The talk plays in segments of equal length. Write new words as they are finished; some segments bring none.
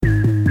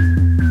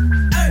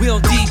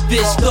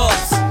deepish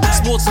thoughts.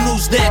 Sports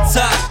news that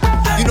top.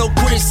 You know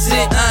Chris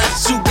and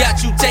Anshu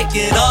got you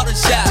taking all the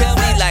shots. Tell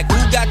me like who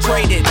got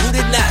traded, who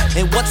did not,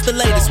 and what's the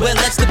latest? Well,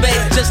 let's debate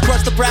it. Just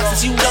trust the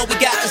process. You know we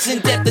got this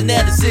in-depth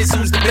analysis.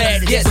 Who's the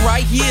baddest? Yes,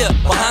 right here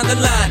behind the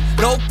line.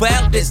 No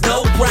foul, there's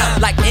no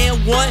crime. Like and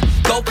one,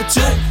 go for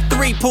two,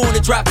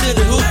 3-pointer drop to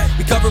the hoop.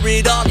 We cover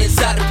it all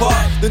inside the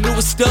park. The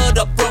newest stud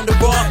up from the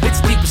bar.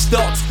 It's Deepest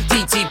Thoughts.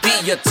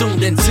 DTP, you're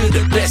tuned into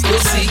the best. You'll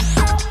see.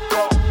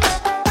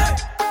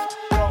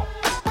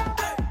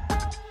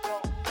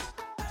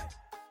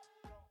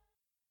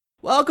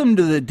 Welcome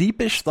to the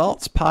Deepish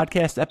Thoughts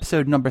podcast,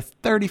 episode number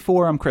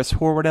 34. I'm Chris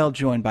Horwardell,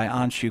 joined by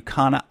Anshu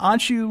Khanna.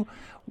 Anshu,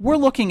 we're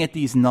looking at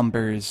these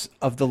numbers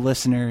of the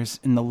listeners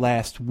in the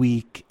last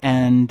week,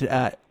 and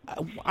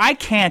I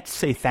can't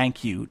say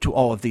thank you to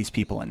all of these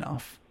people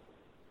enough.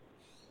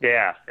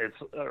 Yeah, it's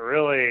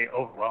really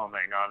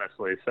overwhelming,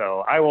 honestly.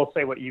 So I will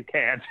say what you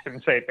can't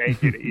and say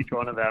thank you to each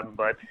one of them,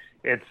 but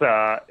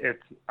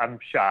I'm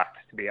shocked,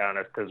 to be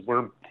honest, because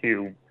we're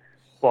too.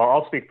 Well,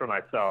 I'll speak for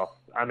myself.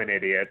 I'm an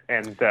idiot,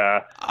 and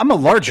I'm a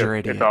larger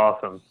idiot. It's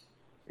awesome.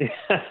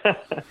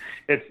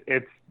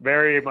 It's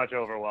very much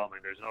overwhelming.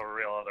 There's no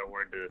real other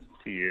word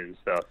to use.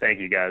 So thank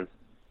you guys.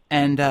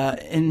 And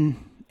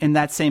in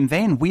that same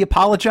vein, we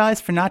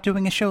apologize for not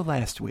doing a show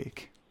last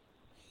week.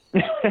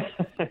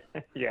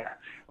 Yeah.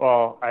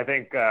 Well, I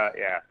think the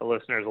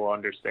listeners will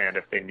understand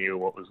if they knew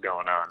what was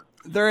going on.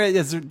 There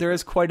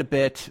is quite a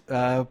bit.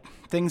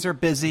 Things are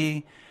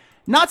busy.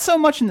 Not so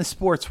much in the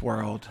sports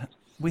world.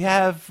 We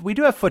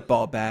do have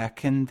football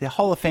back, and the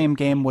Hall of Fame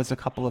game was a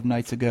couple of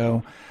nights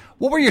ago.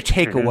 What were your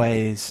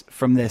takeaways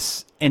from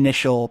this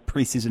initial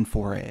preseason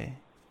foray?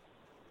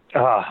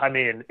 I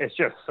mean, it's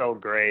just so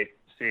great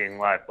seeing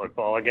live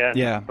football again.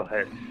 Yeah. But,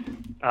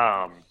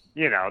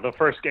 the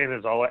first game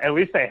is always, at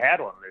least they had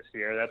one this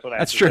year. That's what I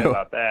have to true. say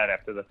about that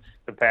after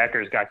the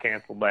Packers got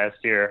canceled last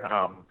year.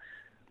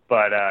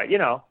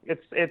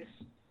 It's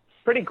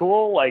pretty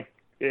cool. Like,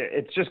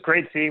 it's just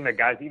great seeing the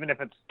guys, even if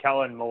it's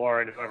Kellen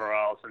Moore and whoever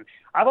else. And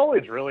I've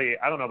always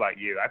I don't know about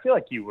you, I feel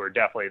like you were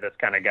definitely this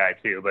kind of guy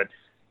too, but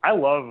I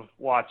love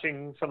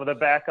watching some of the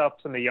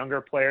backups and the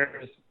younger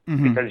players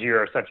because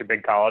you're such a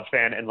big college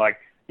fan. And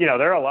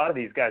there are a lot of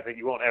these guys that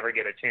you won't ever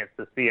get a chance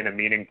to see in a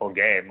meaningful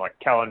game, like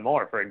Kellen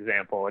Moore, for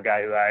example, a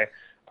guy who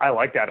I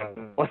liked out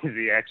of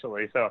Boise,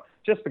 actually. So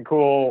just the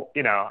cool,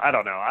 I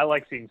don't know. I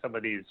like seeing some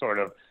of these sort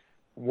of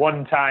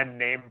one-time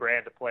name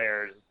brand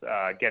players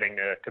getting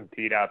to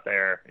compete out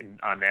there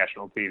on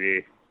national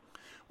TV.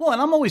 Well,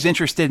 and I'm always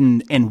interested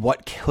in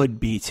what could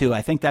be too.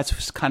 I think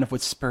that's kind of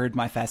what spurred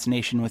my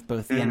fascination with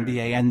both the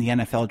NBA and the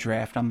NFL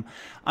draft. I'm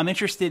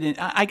interested in,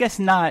 I guess,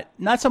 not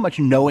so much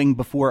knowing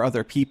before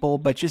other people,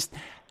 but just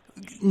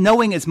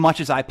knowing as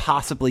much as I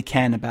possibly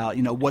can about,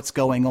 what's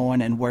going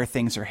on and where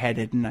things are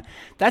headed. And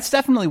that's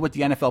definitely what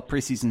the NFL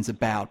preseason's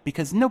about,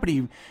 because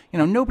nobody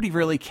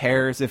really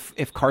cares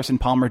if Carson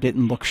Palmer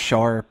didn't look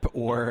sharp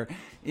or,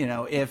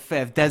 if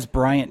Des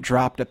Bryant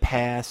dropped a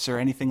pass or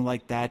anything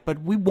like that.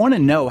 But we want to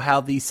know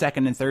how these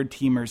second and third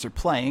teamers are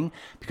playing,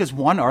 because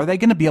one, are they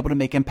going to be able to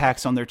make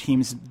impacts on their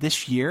teams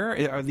this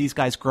year? Are these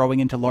guys growing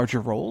into larger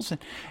roles?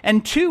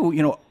 And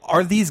two,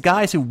 are these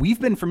guys who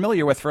we've been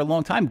familiar with for a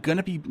long time going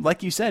to be,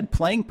 like you said,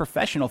 playing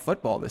professional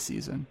football this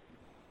season?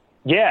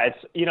 Yeah,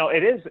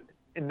 it is.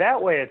 In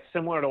that way, it's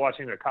similar to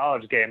watching the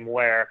college game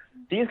where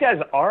these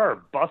guys are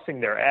busting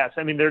their ass.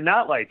 I mean, they're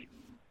not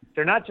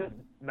just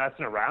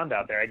messing around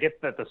out there. I get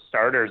that the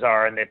starters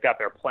are, and they've got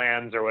their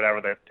plans or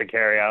whatever to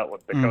carry out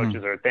what the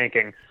coaches are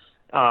thinking.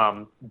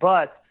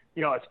 But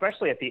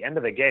especially at the end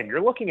of the game,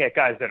 you're looking at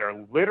guys that are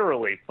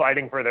literally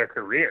fighting for their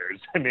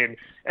careers. I mean,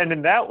 and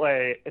in that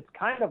way, it's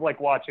kind of like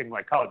watching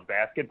like college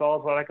basketball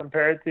is what I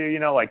compare it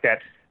to, like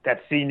that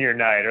senior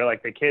night, or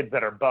like the kids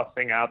that are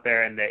busting out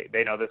there and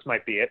they know this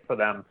might be it for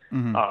them.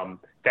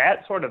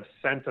 That sort of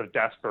sense of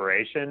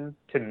desperation,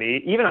 to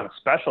me, even on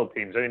special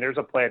teams. I mean, there's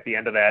a play at the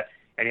end of that,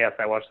 and yes,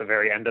 I watched the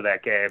very end of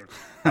that game,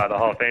 the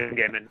Hall of Fame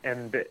game,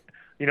 and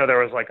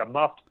there was like a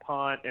muffed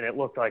punt, and it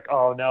looked like,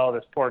 oh no,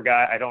 this poor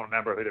guy. I don't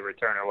remember who the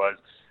returner was,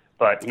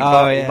 but he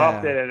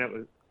muffed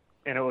it,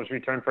 and it was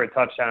returned for a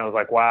touchdown. I was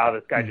like, wow,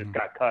 this guy just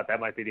got cut. That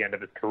might be the end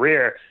of his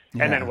career.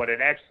 Yeah. And then what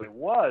it actually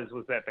was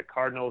that the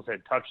Cardinals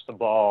had touched the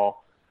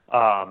ball,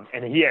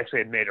 and he actually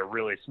had made a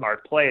really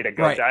smart play to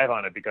go dive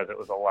on it because it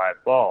was a live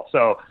ball.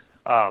 So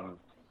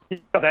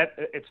that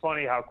it's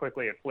funny how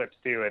quickly it flips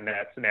too in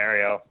that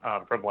scenario,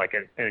 from like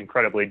an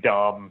incredibly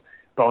dumb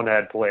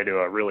bonehead play to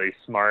a really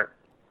smart,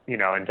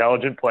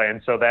 intelligent play.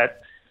 And so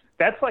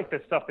that's like the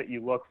stuff that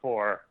you look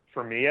for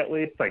me at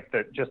least, like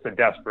just the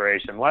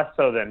desperation, less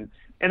so than.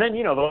 And then,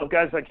 those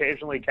guys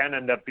occasionally can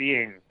end up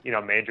being,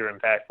 major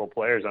impactful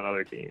players on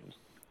other teams.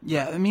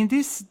 Yeah, I mean,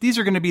 these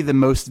are going to be the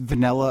most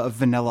vanilla of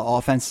vanilla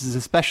offenses,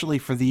 especially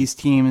for these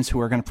teams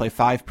who are going to play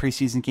 5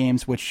 preseason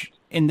games, which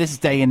in this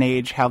day and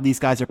age, how these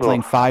guys are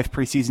playing 5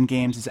 preseason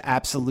games is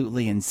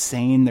absolutely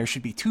insane. There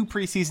should be 2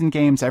 preseason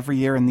games every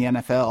year in the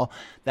NFL.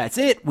 That's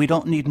it. We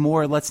don't need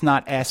more. Let's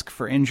not ask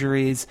for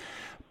injuries.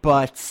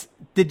 But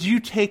did you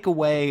take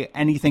away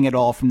anything at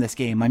all from this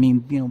game? I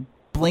mean,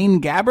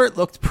 Blaine Gabbert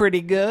looked pretty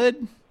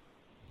good.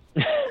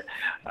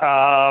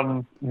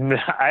 I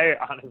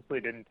honestly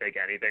didn't take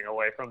anything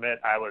away from it.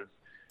 I was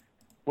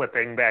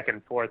flipping back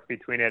and forth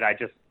between it. I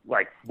just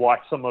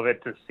watched some of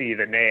it to see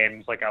the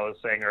names, like I was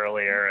saying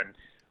earlier, and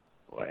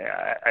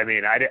I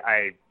mean,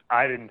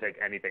 I didn't take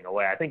anything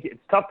away. I think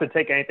it's tough to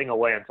take anything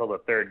away until the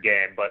third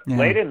game, but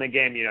late in the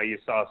game, you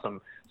saw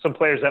some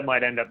players that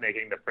might end up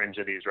making the fringe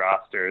of these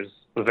rosters.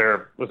 Was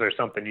there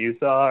something you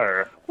saw,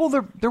 or? Well,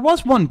 there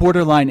was one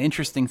borderline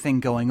interesting thing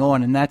going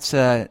on, and that's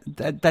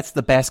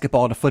the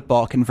basketball to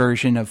football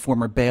conversion of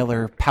former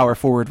Baylor power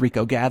forward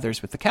Rico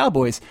Gathers with the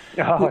Cowboys.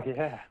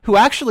 Who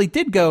actually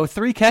did go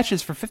 3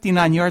 catches for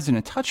 59 yards and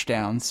a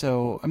touchdown.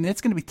 So I mean,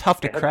 it's going to be tough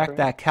to crack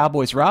that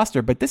Cowboys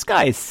roster. But this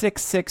guy is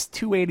 6'6",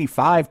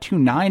 285,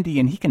 290,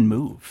 and he can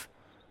move.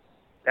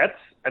 That's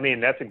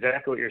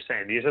exactly what you're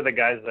saying. These are the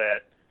guys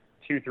that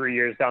 2-3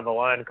 years down the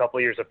line, a couple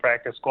of years of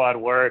practice squad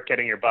work,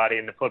 getting your body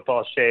into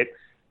football shape.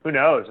 Who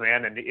knows,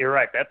 man? And you're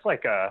right. That's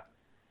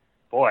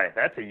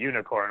that's a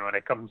unicorn when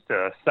it comes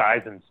to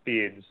size and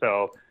speed.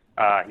 So,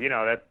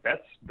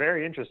 that's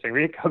very interesting.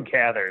 Rico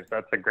Gathers.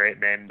 That's a great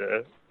name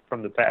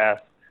from the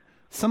past.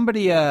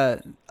 Somebody,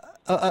 a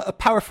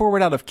power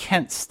forward out of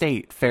Kent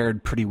State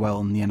fared pretty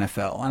well in the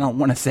NFL. I don't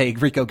want to say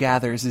Rico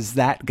Gathers is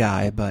that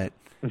guy, but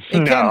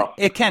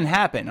it can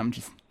happen.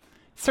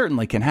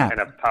 Certainly can happen.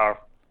 And a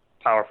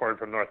power forward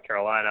from North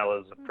Carolina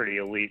was a pretty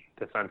elite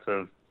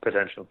defensive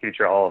potential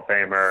future Hall of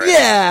Famer.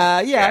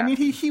 Yeah. I mean,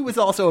 he was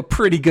also a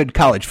pretty good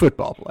college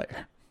football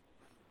player.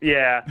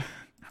 Yeah.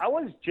 How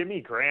was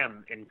Jimmy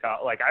Graham in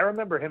college? I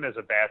remember him as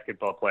a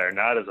basketball player,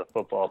 not as a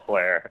football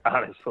player,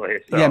 honestly.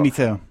 So yeah, me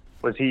too.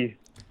 Was he?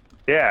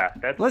 Yeah,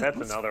 that's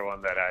another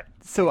one that I.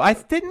 So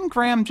didn't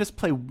Graham just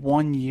play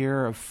 1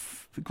 year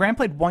of? Graham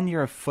played 1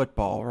 year of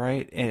football,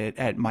 right,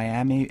 at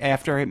Miami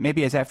after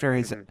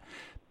his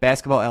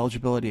basketball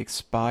eligibility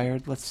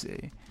expired. Let's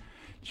see.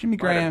 Jimmy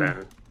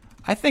Graham,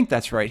 I think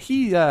that's right.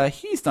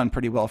 He's done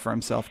pretty well for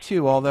himself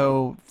too,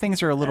 although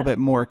things are a little bit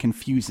more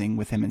confusing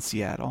with him in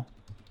Seattle.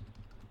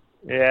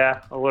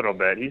 Yeah, a little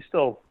bit. He's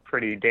still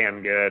pretty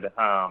damn good.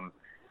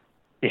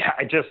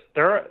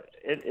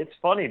 It's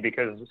funny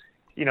because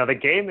the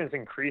game is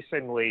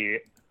increasingly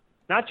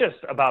not just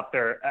about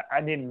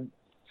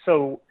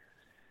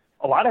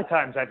a lot of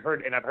times I've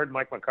heard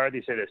Mike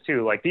McCarthy say this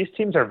too, these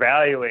teams are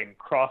valuing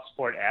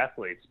cross-sport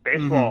athletes.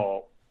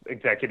 Baseball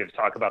executives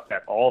talk about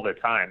that all the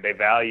time. They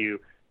value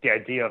the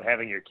idea of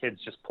having your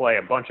kids just play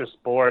a bunch of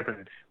sports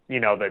and,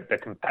 the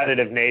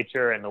competitive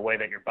nature and the way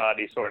that your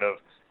body sort of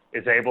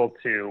is able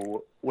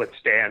to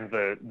withstand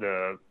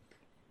the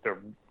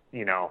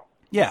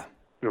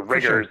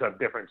rigors of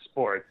different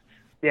sports.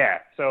 Yeah.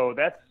 So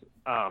that's,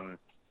 I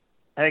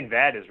think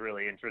that is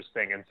really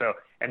interesting.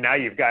 And now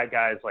you've got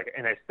guys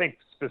and I think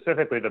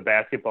specifically the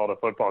basketball to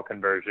football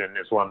conversion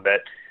is one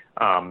that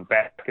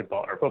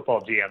basketball or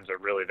football GMs are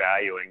really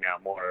valuing now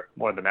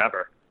more than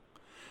ever.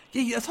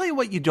 Yeah, I'll tell you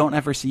what you don't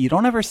ever see. You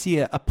don't ever see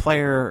a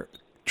player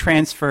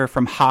transfer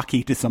from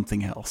hockey to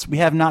something else. We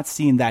have not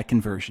seen that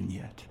conversion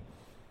yet.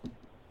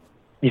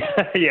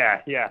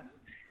 Yeah.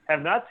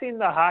 Have not seen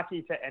the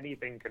hockey to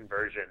anything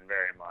conversion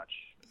very much.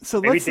 So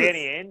maybe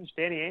Danny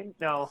Ainge?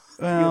 No.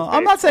 Well,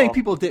 I'm not saying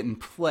people didn't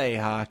play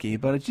hockey,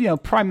 but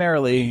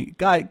primarily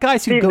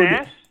guys who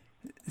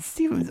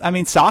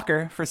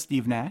soccer for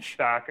Steve Nash.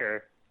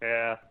 Soccer,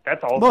 yeah,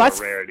 that's also a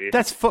rarity.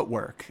 That's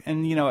footwork,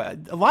 and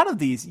a lot of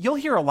these you'll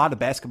hear a lot of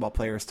basketball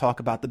players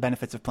talk about the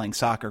benefits of playing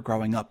soccer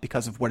growing up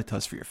because of what it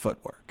does for your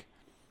footwork.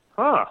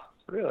 Huh?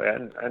 Really? I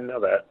didn't know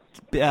that.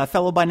 A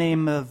fellow by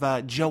name of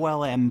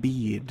Joel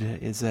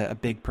Embiid is a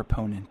big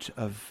proponent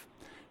of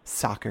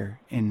soccer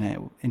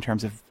in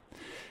terms of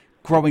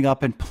growing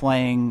up and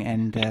playing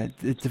and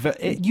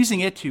using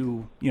it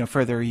to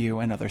further you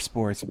in other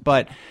sports.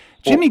 But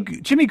Jimmy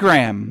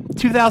Graham,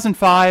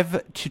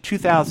 2005 to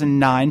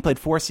 2009, played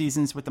 4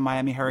 seasons with the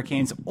Miami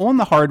Hurricanes on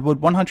the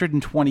hardwood,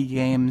 120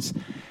 games.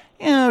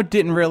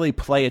 Didn't really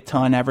play a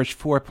ton, averaged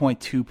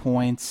 4.2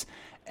 points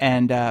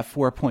and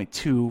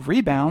 4.2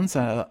 rebounds.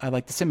 I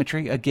like the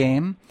symmetry, a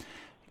game.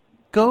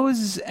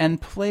 Goes and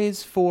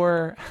plays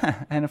for,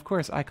 and of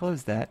course I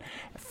closed that,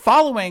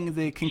 following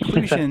the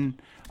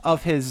conclusion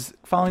of his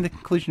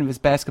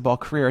basketball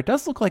career. It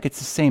does look like it's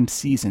the same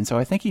season, so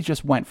I think he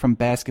just went from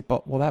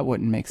basketball. Well, that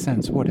wouldn't make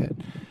sense, would it?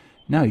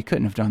 No, you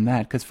couldn't have done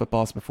that because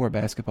football's before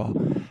basketball.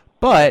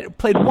 But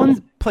played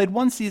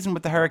one season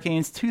with the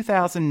Hurricanes,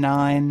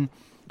 2009.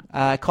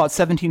 Caught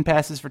 17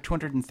 passes for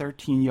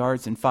 213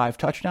 yards and 5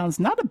 touchdowns.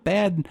 Not a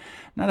bad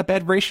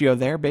ratio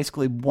there.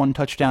 Basically 1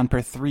 touchdown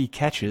per 3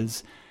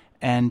 catches.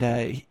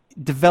 And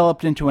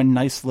developed into a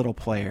nice little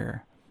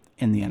player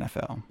in the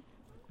NFL.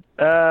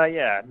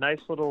 Nice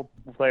little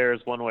player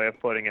is one way of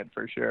putting it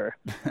for sure.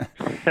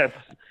 That's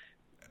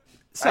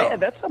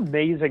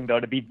amazing, though,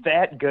 to be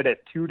that good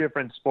at 2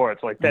 different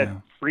sports. That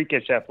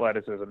freakish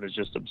athleticism is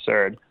just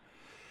absurd.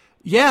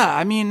 Yeah,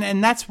 I mean,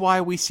 and that's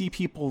why we see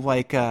people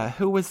like,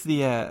 who was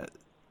the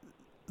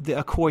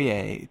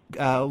Okoye?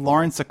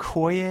 Lawrence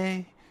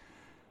Okoye?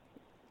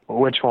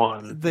 Which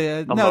one?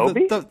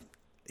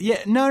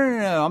 Yeah,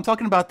 no. I'm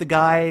talking about the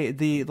guy,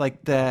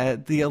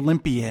 the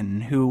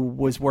Olympian who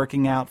was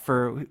working out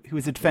who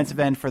was a defensive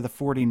end for the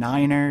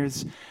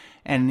 49ers.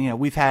 And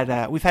we've had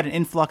an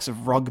influx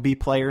of rugby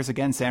players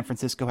again. San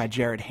Francisco had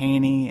Jared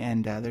Haney,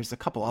 and there's a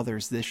couple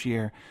others this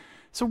year.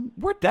 So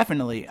we're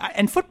definitely,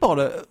 and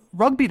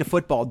rugby to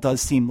football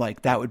does seem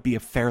like that would be a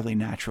fairly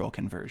natural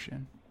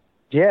conversion.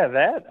 Yeah,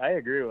 that I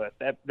agree with.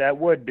 That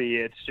would be.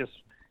 It's just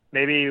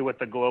maybe with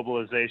the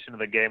globalization of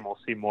the game, we'll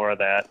see more of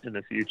that in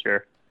the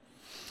future.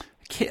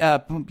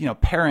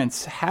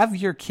 Parents, have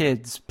your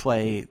kids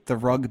play the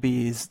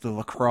rugbies, the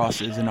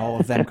lacrosses, and all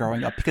of them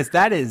growing up, because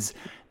that is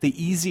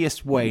the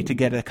easiest way to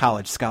get a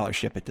college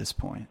scholarship at this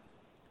point.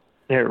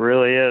 It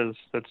really is.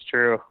 That's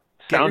true.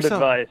 Sound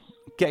advice.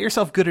 Get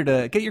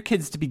your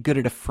kids to be good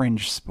at a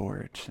fringe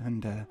sport,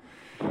 and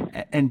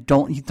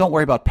don't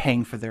worry about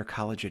paying for their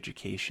college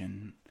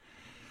education.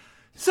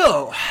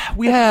 So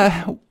we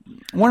have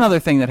one other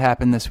thing that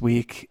happened this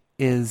week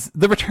is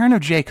the return of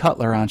Jay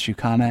Cutler on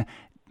Shukana.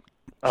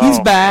 He's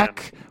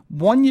back. Man.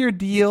 1-year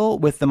deal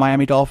with the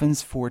Miami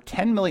Dolphins for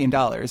 $10 million.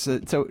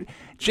 So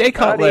Jay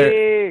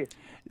Cutler,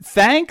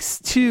 thanks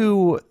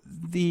to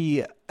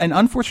an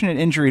unfortunate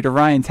injury to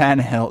Ryan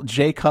Tannehill,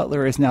 Jay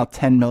Cutler is now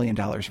 $10 million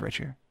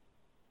richer.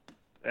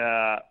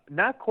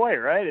 Not quite,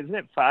 right? Isn't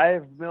it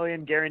 $5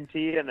 million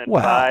guaranteed and then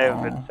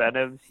 5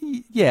 incentives?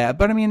 Yeah,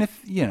 but I mean,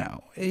 if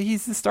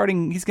he's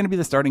going to be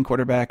the starting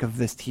quarterback of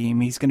this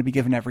team. He's going to be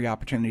given every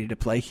opportunity to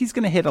play. He's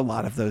going to hit a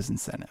lot of those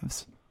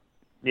incentives.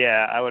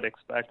 Yeah, I would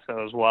expect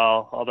so as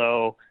well.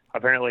 Although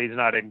apparently he's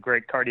not in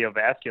great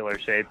cardiovascular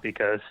shape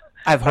because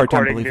I have a hard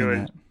time believing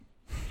that.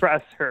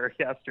 Presser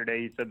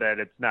yesterday, he said that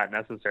it's not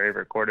necessary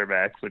for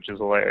quarterbacks, which is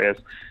hilarious.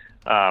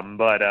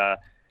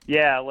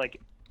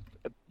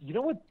 You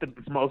know what the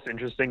most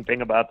interesting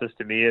thing about this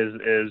to me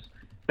is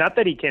not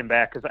that he came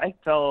back, because I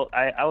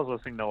was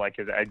listening to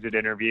his exit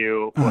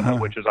interview,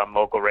 which was on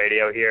local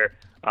radio here,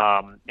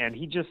 and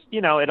he just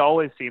it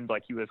always seemed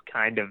like he was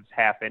kind of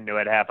half into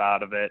it, half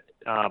out of it,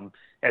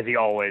 as he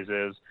always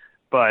is.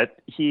 But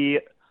he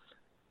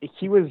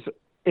was.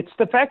 It's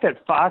the fact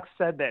that Fox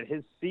said that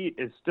his seat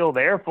is still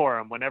there for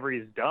him whenever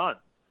he's done.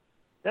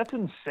 That's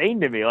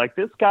insane to me. Like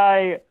this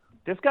guy's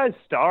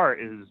star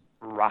is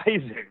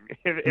rising.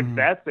 If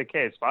that's the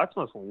case, Fox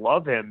must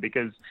love him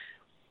because,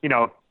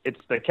 it's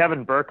the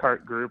Kevin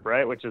Burkhardt group,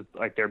 right? Which is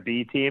like their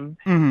B team.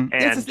 Mm-hmm.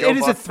 And it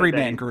is a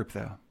 3-man group,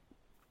 though.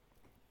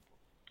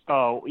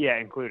 Oh yeah,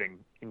 including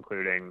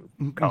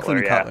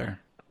Cutler. Cutler.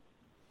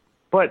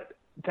 But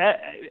that's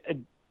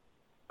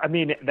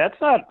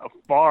not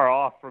far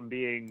off from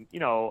being,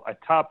 a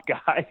top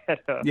guy.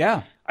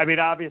 I mean,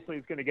 obviously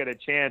he's going to get a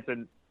chance,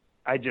 and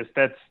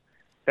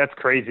that's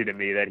crazy to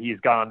me that he's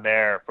gone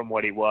there from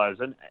what he was.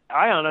 And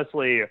I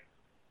honestly,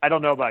 I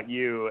don't know about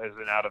you as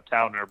an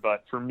out-of-towner,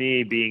 but for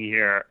me being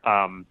here,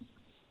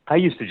 I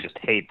used to just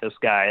hate this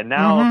guy. And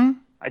now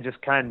I just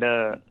I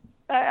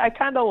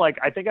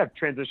think I've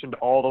transitioned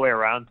all the way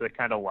around to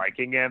kind of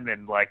liking him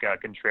in like a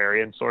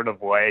contrarian sort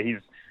of way.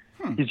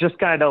 He's just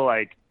kind of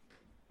like,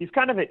 he's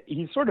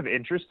sort of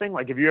interesting.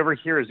 Like if you ever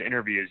hear his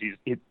interviews,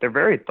 they're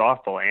very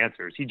thoughtful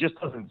answers. He just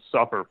doesn't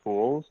suffer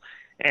fools.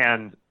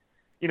 And,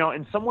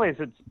 in some ways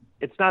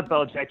it's not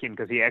Belichickian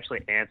because he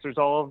actually answers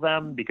all of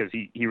them because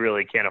he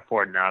really can't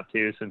afford not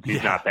to since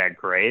he's not that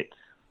great.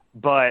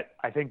 But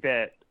I think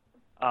that,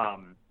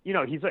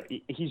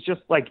 he's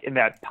just like in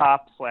that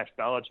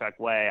Pop/Belichick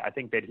way. I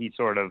think that he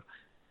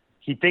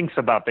thinks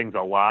about things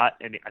a lot,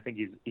 and I think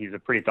he's a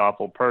pretty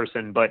thoughtful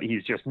person, but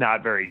he's just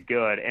not very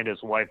good, and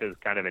his wife is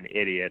kind of an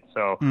idiot.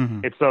 So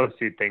it's those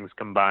two things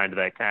combined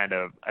that kind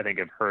of, I think,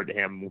 have hurt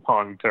him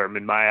long term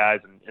in my eyes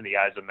and in the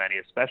eyes of many,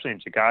 especially in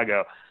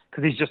Chicago,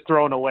 because he's just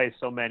thrown away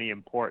so many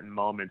important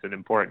moments and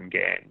important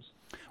games.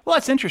 Well,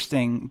 that's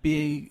interesting.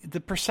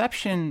 The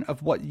perception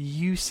of what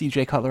you see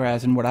Jay Cutler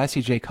as and what I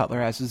see Jay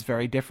Cutler as is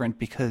very different,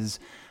 because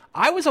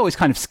I was always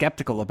kind of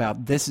skeptical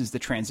about this is the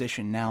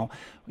transition. Now,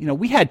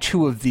 we had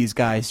 2 of these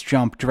guys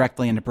jump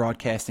directly into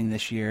broadcasting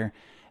this year,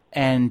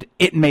 and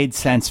it made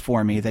sense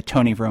for me that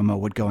Tony Romo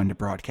would go into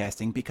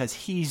broadcasting because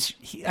as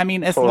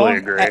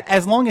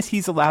long as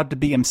he's allowed to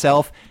be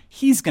himself,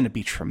 he's going to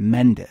be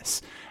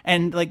tremendous.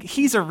 And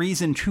he's a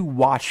reason to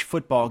watch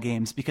football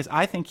games because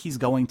I think he's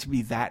going to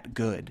be that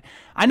good.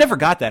 I never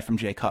got that from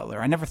Jay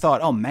Cutler. I never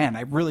thought, oh man,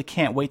 I really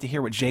can't wait to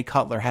hear what Jay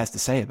Cutler has to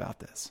say about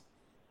this.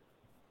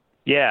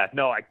 Yeah,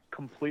 no, I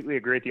completely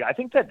agree with you. I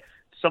think that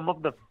some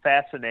of the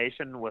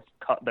fascination with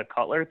the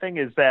Cutler thing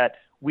is that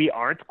we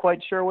aren't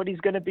quite sure what he's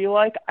going to be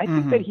like. I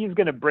think that he's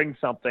going to bring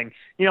something.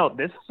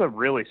 This is a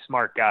really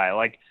smart guy.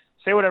 Like,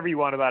 say whatever you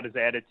want about his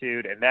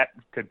attitude, and that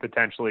could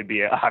potentially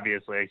be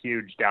obviously a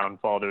huge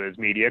downfall to his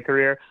media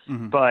career.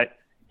 But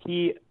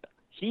he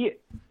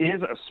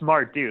is a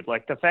smart dude.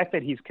 Like, the fact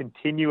that he's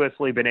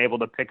continuously been able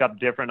to pick up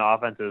different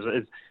offenses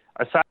is,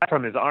 aside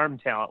from his arm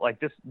talent, like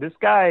this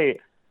guy,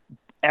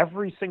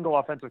 every single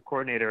offensive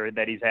coordinator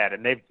that he's had,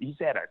 and he's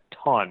had a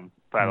ton,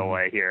 by the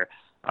way, here,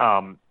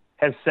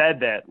 has said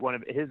that one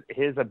of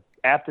his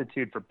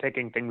aptitude for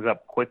picking things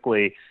up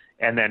quickly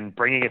and then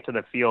bringing it to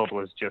the field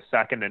was just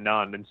second to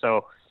none. And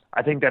so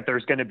I think that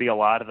there's going to be a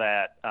lot of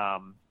that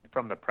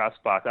from the press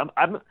box.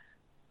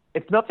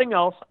 If nothing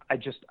else, I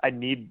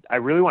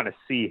really want to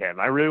see him.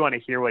 I really want to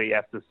hear what he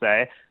has to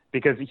say,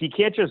 because he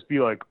can't just be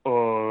like,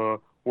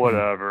 oh,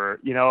 whatever,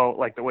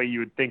 like the way you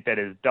would think that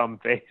his dumb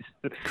face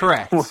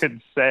Correct.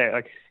 would say.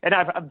 Like, and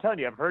I'm telling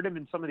you, I've heard him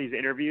in some of these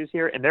interviews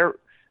here, and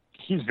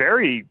he's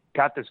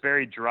got this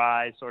very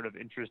dry sort of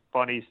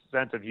funny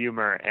sense of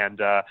humor,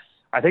 and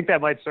I think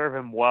that might serve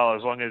him well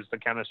as long as the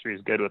chemistry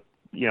is good with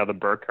the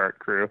Burkhart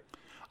crew.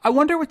 I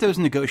wonder what those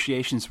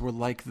negotiations were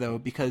like, though,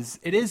 because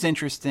it is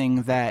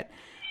interesting that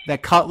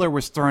Cutler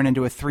was thrown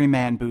into a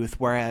 3-man booth,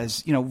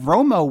 whereas,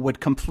 Romo would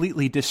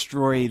completely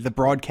destroy the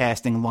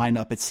broadcasting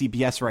lineup at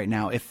CBS right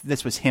now if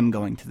this was him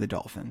going to the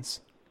Dolphins.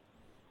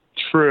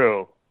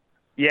 True.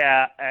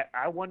 Yeah,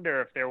 I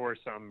wonder if there were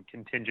some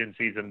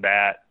contingencies in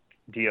that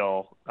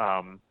deal.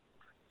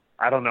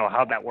 I don't know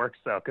how that works,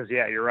 though, because,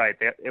 yeah, you're right.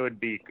 It would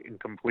be in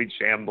complete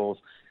shambles.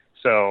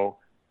 So,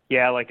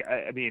 yeah,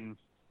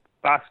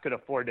 Fox could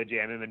afford to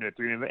jam him into a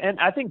 3-man, and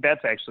I think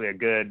that's actually a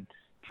good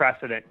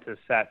precedent to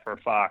set for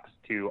Fox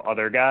to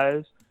other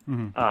guys.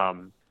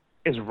 Mm-hmm.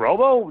 Is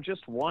Robo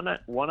just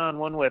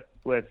one-on-one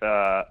with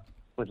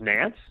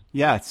Nance?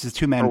 Yeah, it's a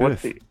 2-man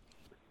booth.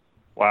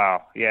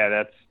 Wow. Yeah,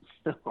 that's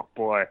oh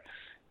boy.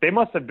 They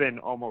must have been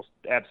almost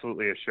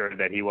absolutely assured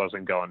that he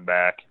wasn't going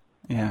back.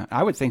 Yeah,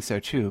 I would think so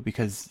too,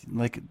 because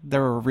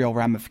there were real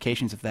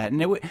ramifications of that,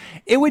 and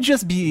it would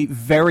just be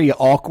very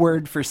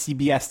awkward for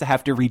CBS to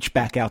have to reach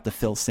back out to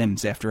Phil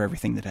Simms after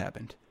everything that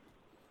happened.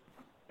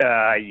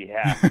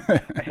 Yeah.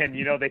 And,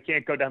 they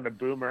can't go down the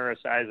Boomer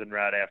Esiason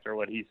route after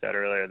what he said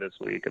earlier this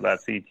week about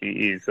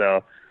CTE,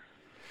 so.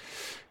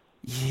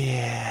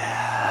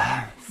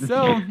 Yeah.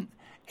 So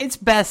it's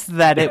best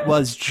that it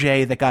was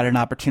Jay that got an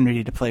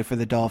opportunity to play for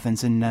the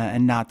Dolphins and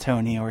not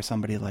Tony or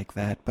somebody like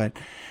that. But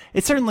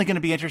it's certainly going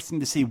to be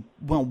interesting to see,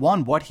 well,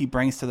 one, what he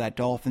brings to that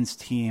Dolphins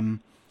team,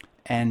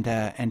 and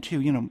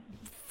two,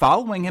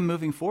 following him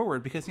moving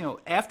forward, because,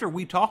 after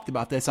we talked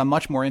about this, I'm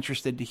much more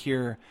interested to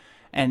hear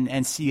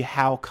and see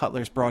how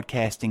Cutler's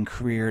broadcasting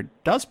career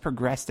does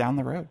progress down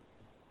the road.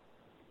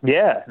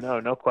 Yeah,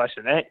 no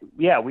question.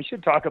 We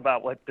should talk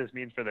about what this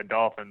means for the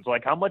Dolphins.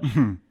 Like, how much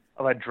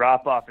of a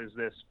drop-off is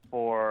this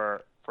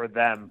for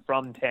them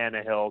from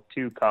Tannehill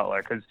to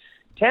Cutler? Because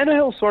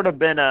Tannehill's sort of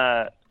been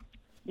the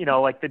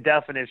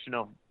definition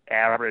of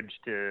average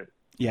to...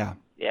 Yeah,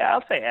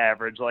 I'll say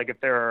average. Like,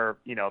 if there are,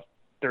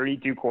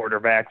 32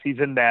 quarterbacks, he's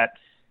in that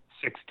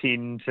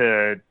 16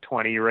 to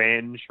 20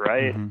 range,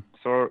 right? Mm-hmm.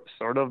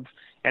 Sort of.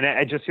 And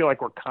I just feel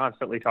like we're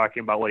constantly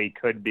talking about what he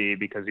could be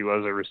because he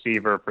was a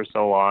receiver for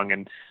so long,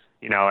 and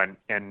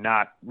and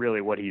not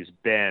really what he's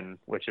been,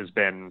 which has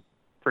been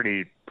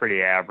pretty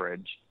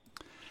average.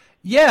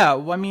 Yeah,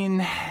 well,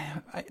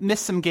 I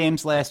missed some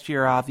games last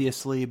year,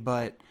 obviously,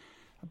 but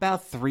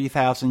about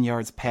 3,000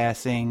 yards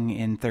passing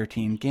in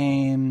 13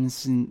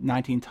 games, and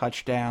 19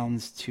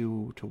 touchdowns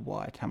to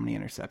what? How many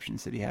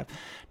interceptions did he have?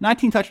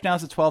 19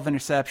 touchdowns to 12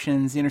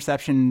 interceptions. The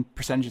interception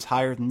percentage is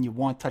higher than you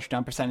want.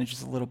 Touchdown percentage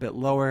is a little bit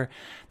lower.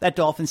 That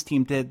Dolphins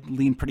team did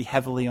lean pretty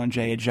heavily on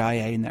Jay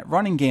Ajayi in that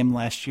running game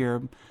last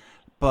year.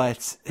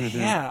 But,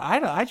 yeah,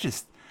 I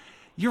just...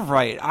 You're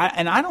right.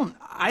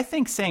 I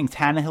think saying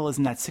Tannehill is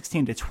in that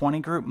 16 to 20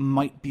 group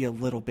might be a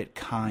little bit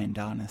kind,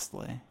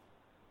 honestly.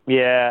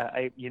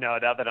 Yeah, now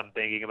that I'm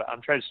thinking about,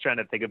 I'm just trying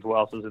to think of who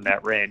else is in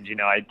that range.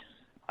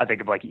 I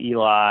think of like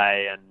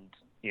Eli and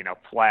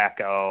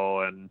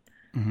Flacco, and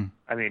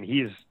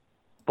he's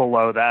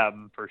below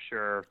them for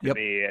sure to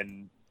me.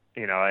 And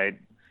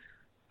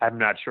I'm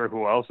not sure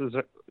who else is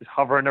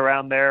hovering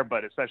around there,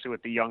 but especially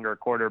with the younger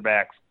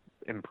quarterbacks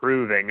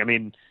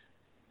improving.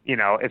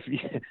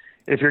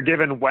 If you're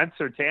giving Wentz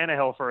or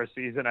Tannehill for a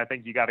season, I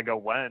think you got to go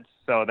Wentz.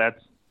 So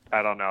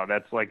I don't know.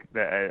 That's like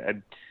it's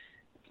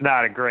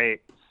not a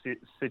great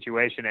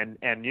situation.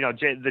 And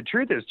the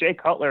truth is, Jay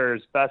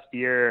Cutler's best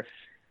year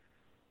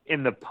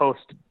in the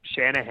post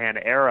Shanahan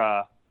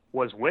era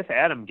was with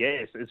Adam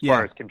Gase as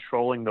far as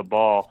controlling the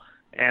ball.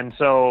 And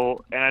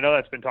I know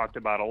that's been talked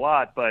about a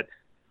lot, but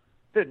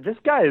this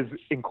guy is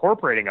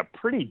incorporating a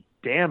pretty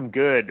damn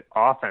good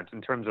offense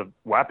in terms of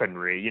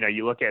weaponry.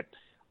 You look at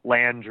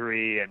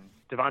Landry and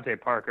Devontae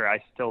Parker,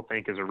 I still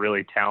think is a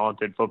really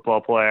talented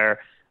football player.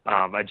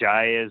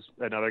 Ajayi is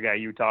another guy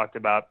you talked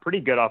about.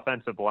 Pretty good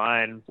offensive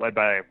line, led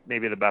by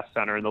maybe the best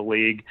center in the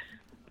league.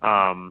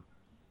 A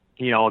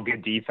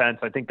good defense.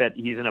 I think that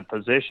he's in a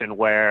position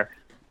where,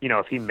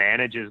 if he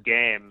manages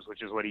games,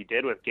 which is what he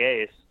did with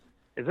Gase,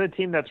 is a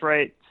team that's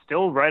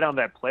still right on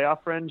that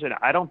playoff fringe. And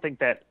I don't think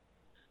that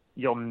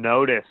you'll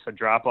notice a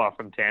drop-off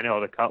from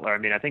Tannehill to Cutler.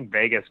 I think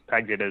Vegas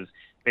pegged it as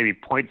maybe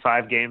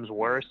 0.5 games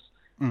worse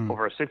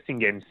over a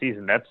 16-game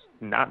season. That's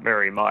not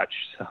very much.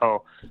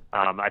 So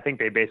I think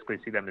they basically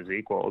see them as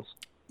equals.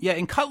 Yeah,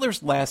 in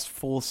Cutler's last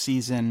full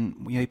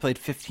season, he played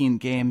 15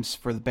 games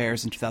for the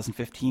Bears in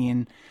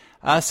 2015.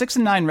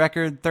 6-9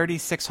 record,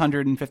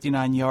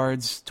 3,659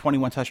 yards,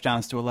 21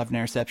 touchdowns to 11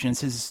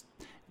 interceptions. His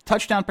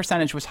touchdown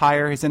percentage was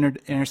higher. His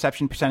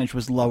interception percentage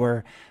was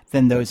lower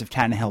than those of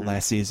Tannehill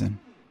last season.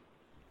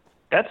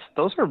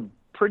 Those are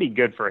pretty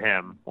good for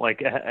him.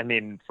 Like, I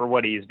mean, for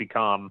what he's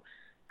become,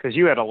 because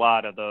you had a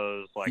lot of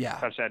those, like,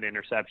 touchdown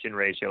interception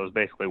ratio was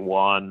basically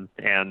 1,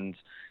 and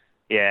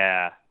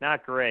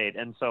not great.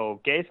 And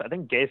so I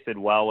think Gase did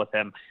well with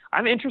him.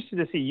 I'm interested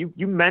to see,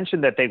 you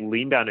mentioned that they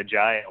leaned on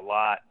Ajayi a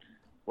lot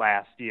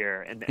last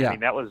year, and I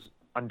mean, that was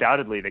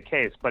undoubtedly the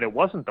case, but it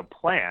wasn't the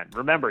plan.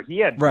 Remember, he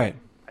had, I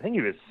think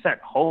he was sent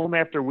home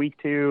after week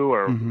 2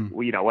 or,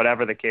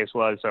 whatever the case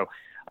was. So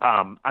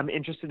I'm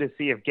interested to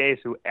see if Gase,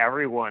 who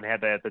everyone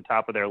had at the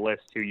top of their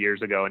list 2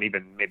 years ago and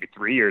even maybe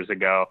 3 years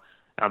ago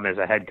as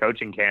a head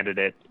coaching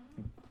candidate,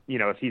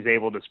 if he's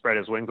able to spread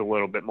his wings a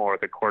little bit more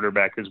with a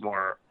quarterback who's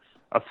more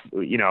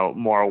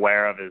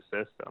aware of his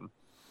system.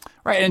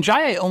 Right, and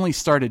Ajayi only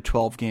started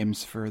 12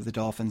 games for the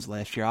Dolphins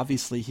last year.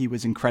 Obviously, he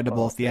was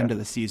incredible at the end of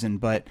the season,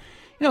 but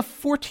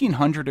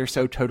 1,400 or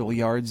so total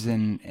yards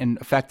and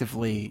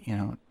effectively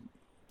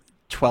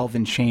 12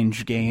 and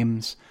change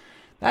games.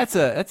 That's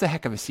a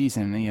heck of a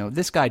season.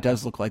 This guy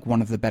does look like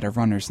one of the better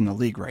runners in the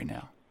league right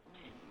now.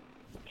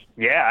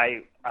 Yeah,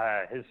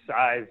 his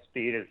size,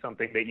 speed is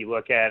something that you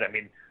look at. I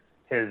mean,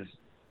 his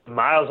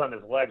miles on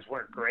his legs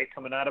weren't great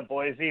coming out of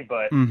Boise,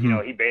 but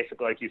he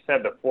basically, like you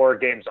said, the 4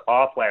 games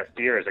off last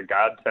year is a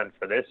godsend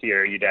for this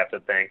year. You'd have to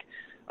think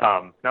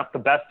not the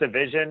best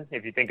division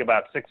if you think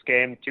about 6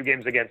 games, 2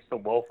 games against the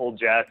woeful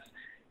Jets,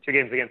 2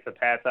 games against the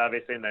Pats,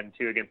 obviously, and then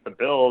 2 against the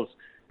Bills.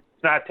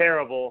 It's not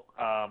terrible.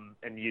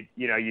 And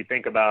you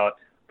think about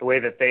the way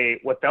that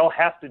what they'll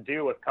have to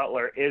do with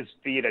Cutler is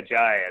feed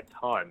Ajayi a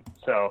ton.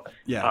 So,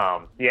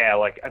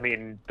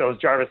 those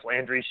Jarvis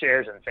Landry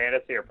shares in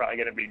fantasy are probably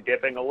going to be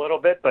dipping a little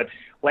bit. But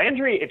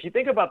Landry, if you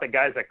think about the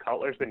guys that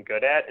Cutler's been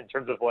good at in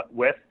terms of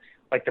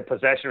like the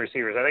possession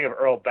receivers, I think of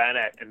Earl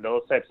Bennett and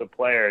those types of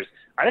players,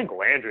 I think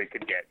Landry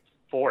could get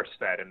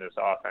force-fed in this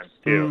offense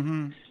too.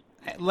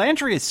 Mm-hmm.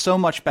 Landry is so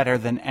much better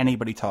than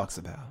anybody talks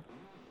about.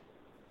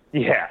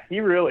 Yeah,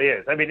 he really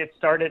is. I mean, it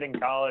started in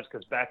college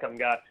because Beckham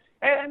got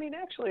 –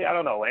 actually, I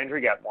don't know.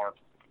 Landry got more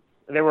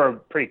 – they were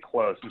pretty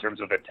close in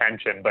terms of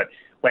attention, but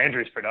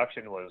Landry's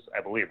production was,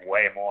 I believe,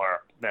 way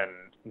more than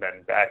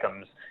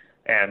Beckham's.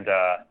 And,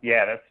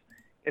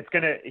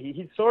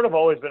 he's sort of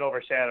always been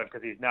overshadowed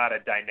because he's not a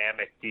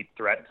dynamic deep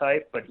threat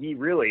type, but he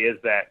really is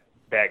that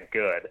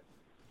good.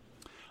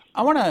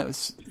 I want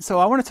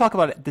to talk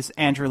about this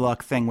Andrew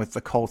Luck thing with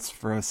the Colts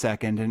for a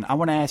second, and I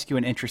want to ask you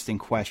an interesting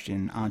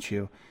question,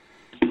 Anshu.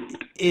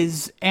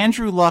 Is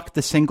Andrew Luck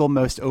the single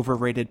most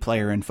overrated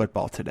player in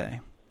football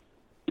today?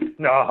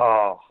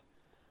 No.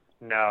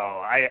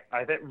 I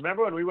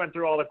remember when we went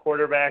through all the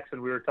quarterbacks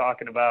and we were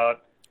talking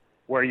about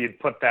where you'd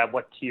put that,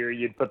 what tier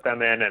you'd put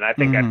them in, and I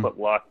think I put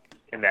Luck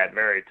in that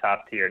very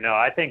top tier. No,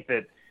 I think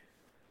that,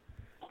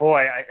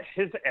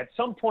 at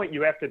some point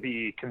you have to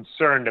be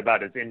concerned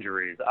about his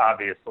injuries,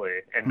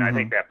 obviously, and I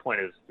think that point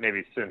is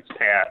maybe since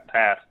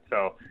passed.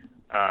 So,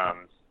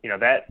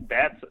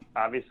 that's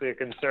obviously a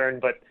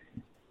concern,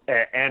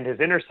 and his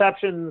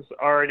interceptions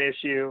are an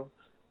issue,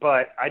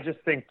 but I just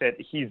think that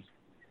he's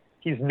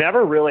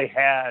never really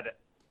had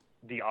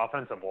the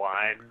offensive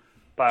line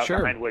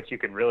behind which you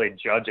can really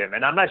judge him,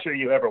 and I'm not sure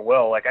you ever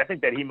will. Like, I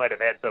think that he might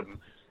have had some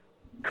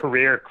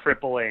career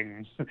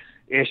crippling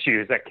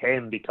issues that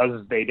came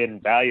because they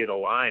didn't value the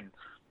line.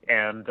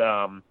 And,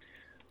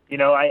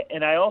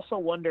 I also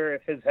wonder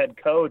if his head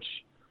coach,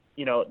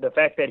 the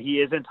fact that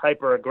he isn't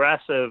hyper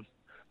aggressive,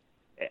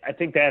 I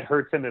think that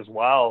hurts him as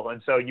well.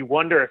 And so you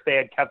wonder if they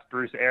had kept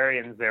Bruce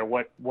Arians there,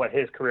 what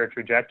his career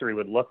trajectory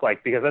would look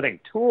like, because I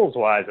think tools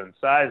wise and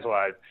size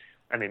wise,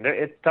 I mean,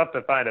 it's tough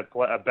to find a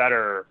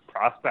better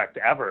prospect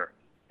ever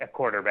at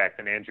quarterback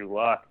than Andrew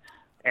Luck.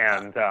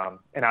 And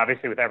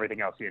obviously with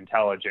everything else, the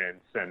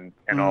intelligence and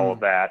all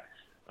of that,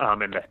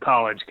 and the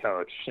college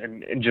coach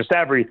and just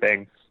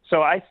everything.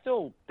 So I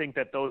still think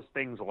that those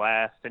things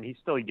last, and he's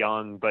still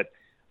young, but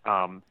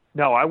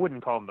no, I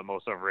wouldn't call him the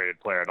most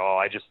overrated player at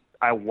all.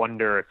 I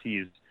wonder if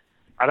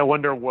I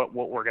wonder what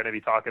we're going to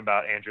be talking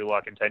about Andrew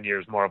Luck in 10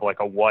 years, more of like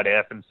a what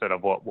if instead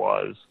of what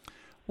was.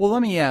 Well,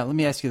 let me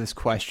ask you this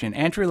question.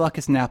 Andrew Luck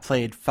has now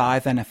played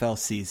 5 NFL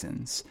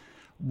seasons.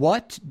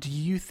 What do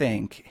you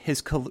think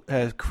his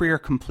career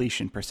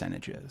completion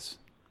percentage is?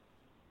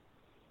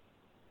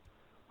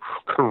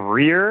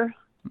 Career?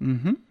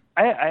 Mm-hmm.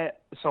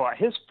 So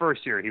his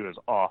first year he was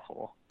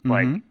awful,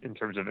 like in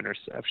terms of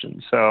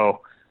interceptions.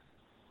 So,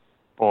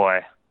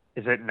 boy,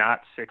 is it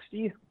not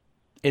 60?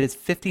 It is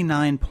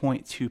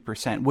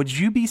 59.2%. Would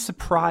you be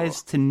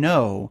surprised to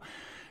know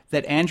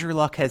that Andrew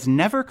Luck has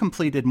never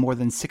completed more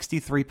than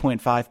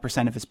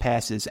 63.5% of his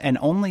passes, and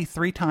only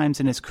 3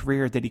 times in his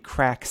career did he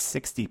crack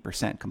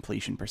 60%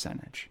 completion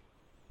percentage?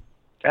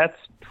 That's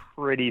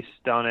pretty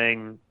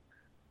stunning.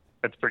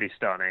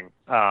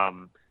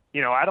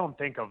 I don't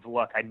think of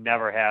Luck. I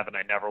never have, and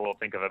I never will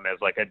think of him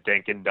as like a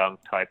dink and dunk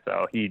type,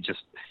 though. He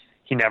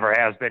never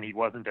has been. He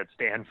wasn't at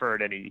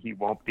Stanford, and he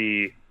won't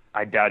be.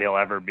 I doubt he'll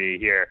ever be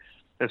here,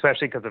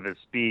 especially because of his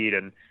speed.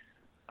 And,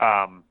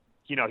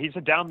 he's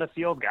a down the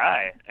field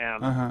guy.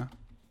 And,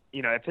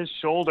 if his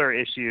shoulder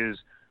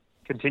issues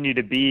continue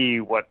to be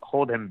what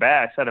set him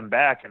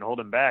back and hold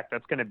him back,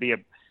 that's going to be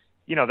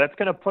that's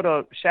going to put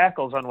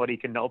shackles on what he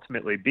can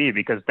ultimately be,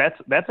 because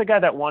that's a guy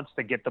that wants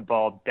to get the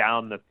ball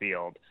down the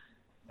field.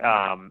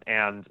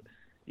 And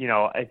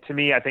to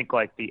me, I think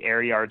like the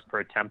air yards per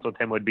attempt with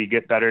him would be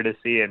better to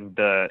see, and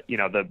I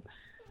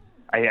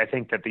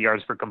think that the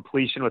yards per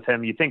completion with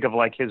him, you think of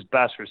like his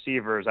best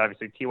receivers,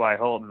 obviously T.Y.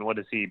 Hilton. What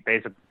is he?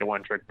 Basically a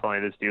one-trick pony.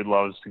 This dude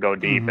loves to go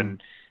deep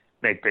and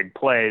make big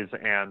plays,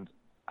 and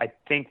I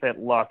think that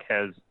Luck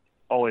has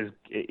always,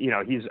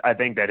 I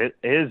think that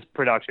his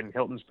production,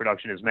 Hilton's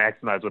production, is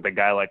maximized with a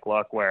guy like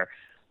Luck, where,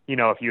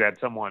 if you had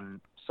someone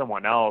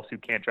else who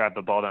can't drive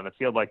the ball down the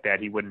field like that,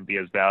 he wouldn't be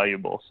as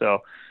valuable.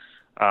 So,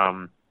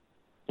 I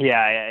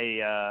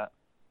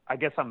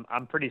guess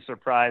I'm pretty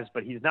surprised,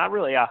 but he's not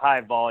really a high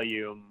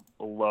volume,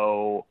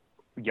 low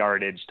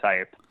yardage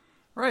type.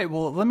 Right.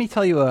 Well, let me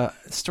tell you a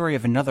story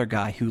of another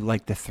guy who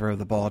liked to throw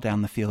the ball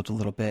down the field a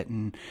little bit,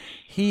 and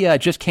he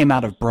just came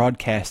out of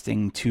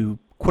broadcasting to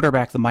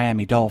quarterback the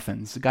Miami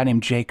Dolphins, a guy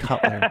named Jay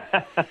Cutler.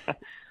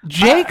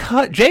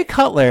 Jay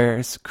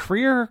Cutler's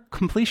career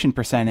completion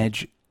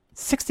percentage,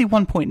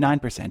 61.9%,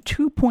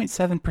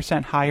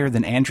 2.7% higher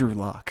than Andrew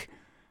Luck.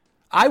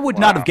 I would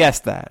not have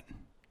guessed that.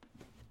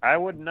 I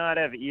would not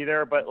have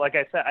either, but like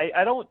I said,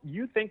 I don't.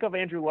 You think of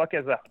Andrew Luck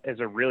as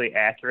a really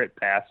accurate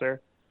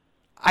passer?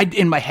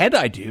 In my head,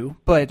 I do,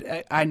 but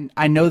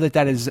I know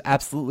that is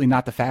absolutely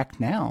not the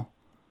fact now.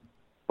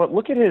 But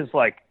look at his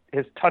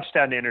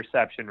touchdown to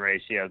interception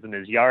ratios and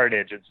his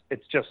yardage.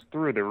 It's just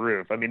through the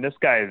roof. I mean, this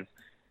guy is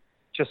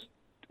just.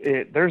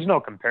 There's no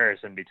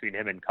comparison between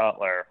him and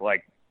Cutler.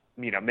 Like,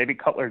 maybe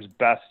Cutler's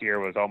best year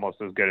was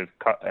almost as good as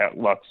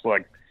Luck's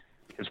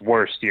his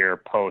worst year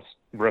post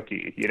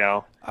rookie.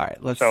 All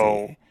right, let's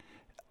see.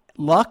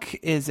 Luck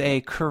is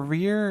a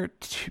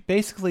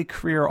basically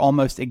career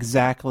almost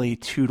exactly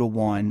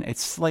 2-to-1.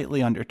 It's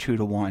slightly under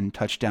 2-to-1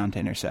 touchdown to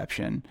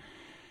interception.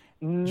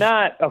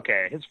 Not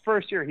okay. His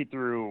first year he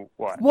threw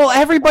what? Well,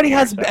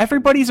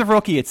 everybody's a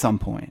rookie at some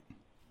point.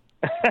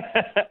 All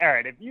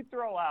right, if you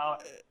throw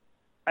out,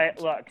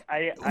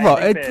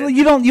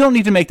 you don't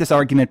need to make this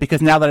argument,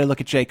 because now that I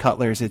look at Jay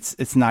Cutler's,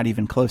 it's not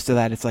even close to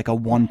that. It's like a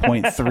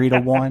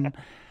 1.3-to-1.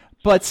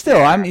 But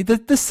still, I mean,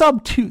 the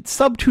sub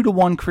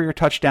 2-to-1 career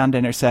touchdown to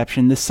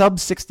interception, the sub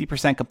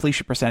 60%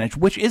 completion percentage,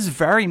 which is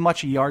very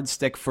much a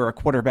yardstick for a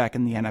quarterback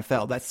in the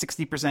NFL. That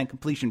 60%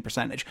 completion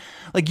percentage,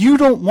 like, you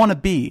don't want to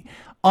be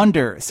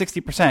under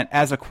 60%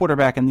 as a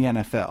quarterback in the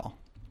NFL.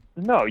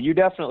 No, you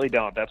definitely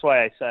don't. That's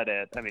why I said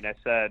it. I mean, I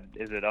said,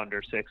 is it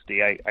under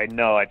 60? I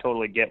know, I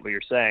totally get what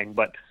you're saying,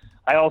 but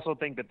I also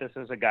think that this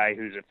is a guy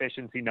whose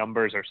efficiency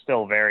numbers are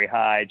still very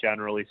high,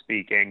 generally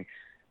speaking.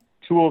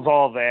 Tools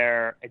all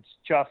there. It's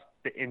just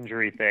the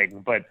injury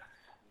thing, but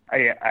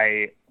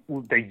the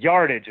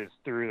yardage is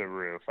through the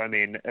roof. I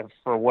mean,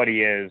 for what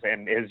he is,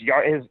 and his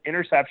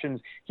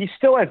interceptions, he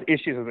still has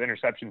issues with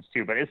interceptions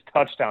too, but his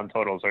touchdown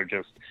totals are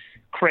just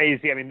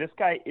crazy. I mean, this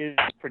guy is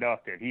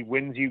productive. He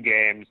wins you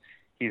games.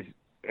 He's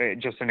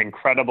just an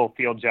incredible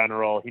field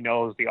general. He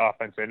knows the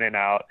offense in and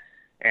out.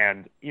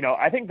 And,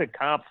 I think the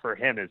comp for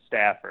him is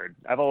Stafford.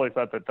 I've always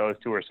thought that those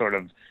two are sort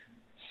of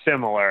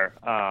similar.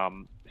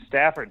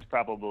 Stafford's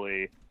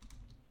probably,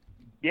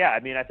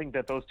 I mean, I think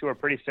that those two are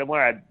pretty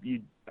similar.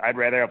 I'd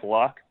rather have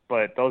Luck,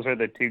 but those are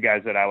the two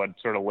guys that I would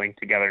sort of link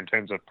together in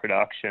terms of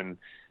production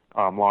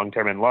long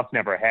term. And Luck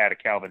never had a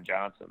Calvin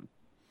Johnson.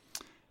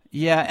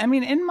 Yeah, I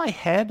mean, in my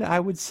head,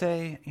 I would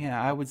say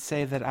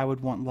that I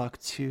would want Luck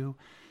too.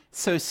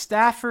 So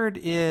Stafford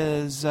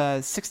is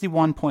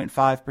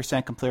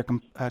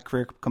 61.5%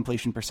 career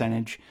completion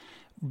percentage,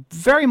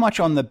 very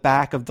much on the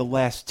back of the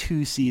last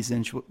two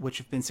seasons, which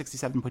have been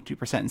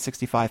 67.2% and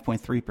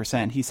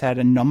 65.3%. He's had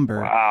a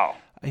number. Wow.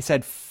 He's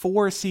had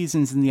 4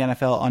 seasons in the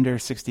NFL under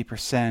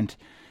 60%,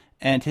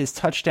 and his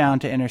touchdown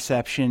to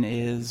interception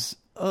is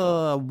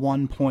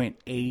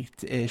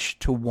 1.8-ish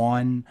to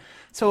 1.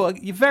 So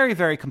very,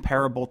 very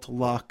comparable to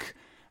Luck.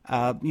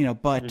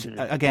 But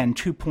again,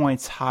 2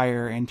 points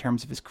higher in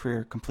terms of his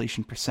career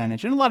completion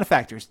percentage. And a lot of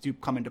factors do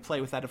come into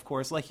play with that, of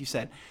course. Like you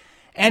said,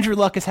 Andrew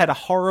Luck has had a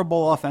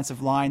horrible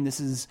offensive line. This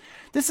is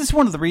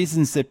one of the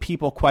reasons that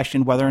people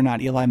questioned whether or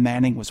not Eli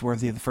Manning was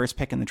worthy of the first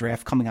pick in the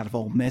draft coming out of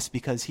Ole Miss,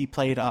 because he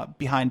played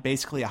behind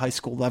basically a high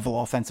school level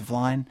offensive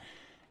line.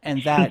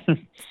 And that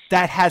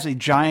has a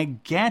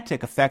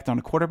gigantic effect on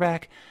a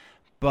quarterback.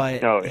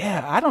 But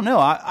I don't know.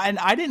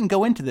 I didn't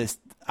go into this.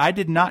 I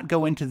did not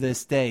go into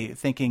this day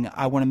thinking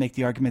I want to make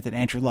the argument that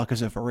Andrew Luck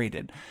is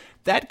overrated.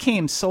 That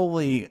came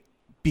solely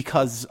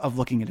because of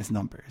looking at his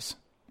numbers.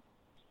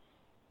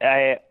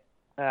 I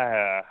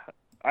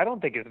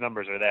don't think his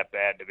numbers are that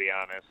bad, to be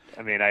honest.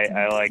 I mean,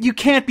 I like... You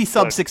can't be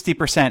sub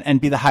 60%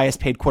 and be the highest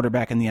paid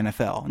quarterback in the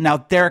NFL. Now,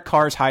 Derek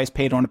Carr's highest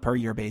paid on a per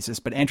year basis,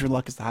 but Andrew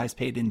Luck is the highest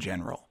paid in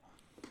general.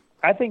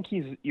 I think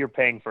you're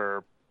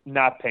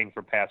not paying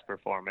for past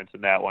performance in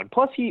that one.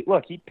 Plus, he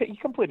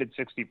completed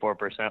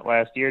 64%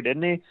 last year,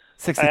 didn't he?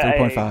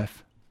 63.5.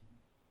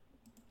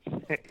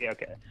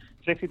 Okay,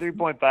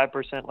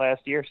 63.5%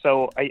 last year.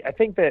 So I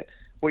think that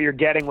what you're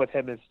getting with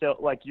him is still,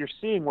 like, you're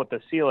seeing what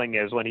the ceiling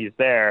is when he's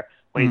there,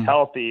 when he's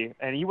healthy,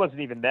 and he wasn't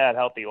even that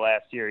healthy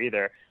last year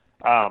either.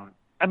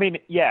 I mean,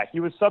 yeah, he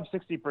was sub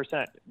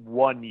 60%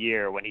 1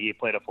 year when he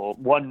played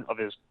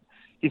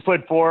he's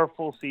played 4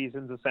 full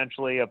seasons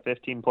essentially of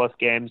 15 plus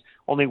games.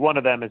 Only one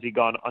of them has he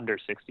gone under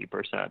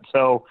 60%.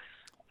 So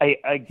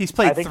he's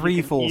played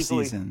 3 full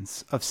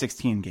seasons of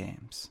 16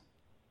 games.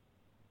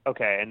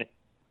 Okay.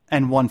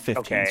 And 115.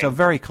 Okay. So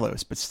very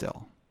close, but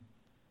still.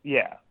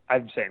 Yeah.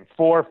 I'm saying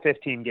 4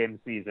 15-game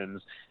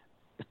seasons.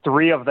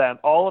 3 of them,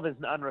 all of his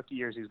non-rookie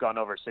years, he's gone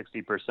over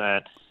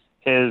 60%.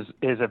 His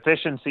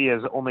efficiency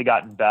has only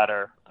gotten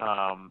better.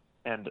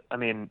 And I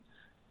mean,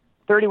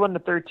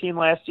 31-13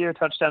 last year,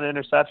 touchdown to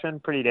interception,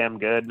 pretty damn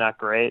good. Not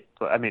great,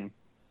 but I mean,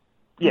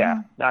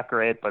 yeah, not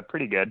great, but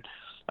pretty good.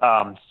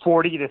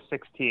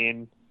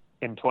 40-16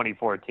 in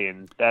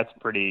 2014. That's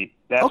okay.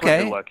 What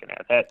you're looking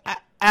at.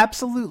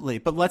 Absolutely,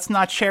 but let's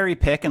not cherry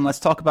pick and let's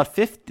talk about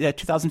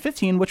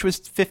 2015, which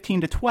was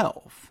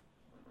 15-12.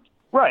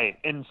 Right,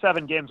 in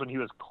 7 games when he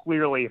was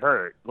clearly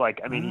hurt. Like,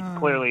 I mean, he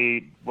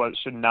clearly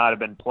should not have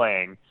been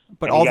playing.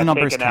 But all the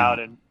numbers count.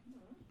 And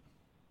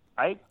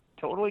I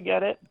totally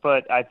get it,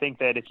 but I think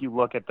that if you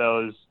look at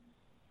those,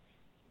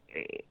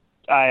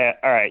 all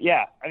right,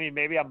 yeah. I mean,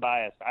 maybe I'm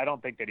biased. I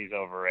don't think that he's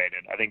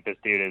overrated. I think this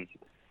dude is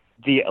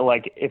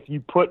if you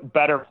put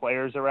better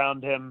players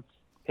around him,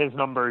 his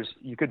numbers,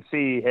 you could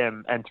see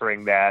him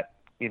entering that,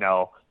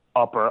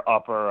 upper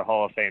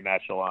Hall of Fame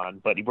echelon,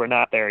 but we're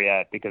not there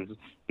yet because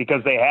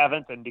they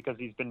haven't, and because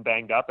he's been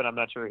banged up, and I'm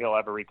not sure he'll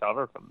ever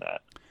recover from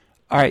that.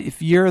 All right,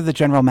 if you're the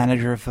general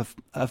manager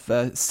of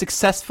a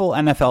successful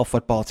NFL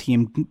football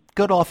team,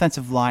 good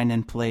offensive line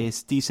in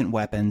place, decent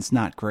weapons,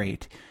 not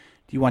great,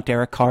 do you want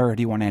Derek Carr or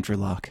do you want Andrew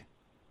Luck?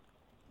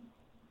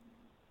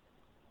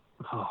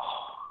 Oh,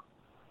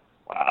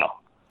 wow.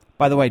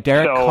 By the way,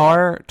 Derek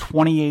Carr,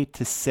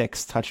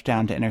 28-6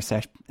 touchdown to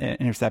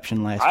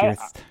interception last year.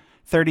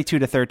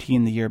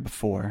 32-13 the year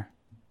before.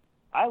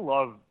 I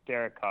love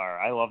Derek Carr.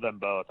 I love them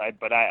both.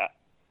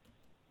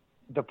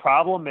 The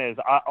problem is,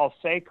 I'll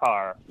say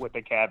Carr with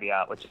a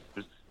caveat, which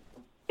is,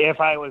 if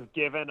I was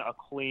given a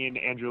clean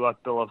Andrew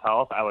Luck bill of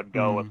health, I would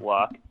go with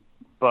Luck.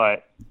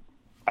 But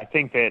I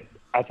think that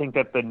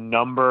the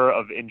number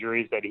of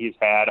injuries that he's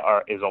had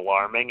is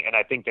alarming, and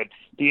I think that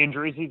the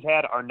injuries he's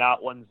had are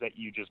not ones that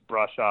you just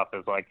brush off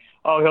as like,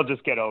 oh, he'll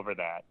just get over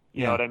that.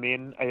 You know what I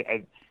mean?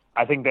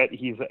 I think that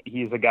he's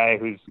a guy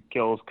whose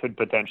skills could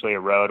potentially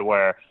erode.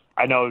 Where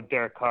I know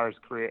Derek Carr's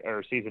career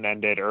or season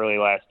ended early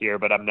last year,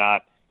 but I'm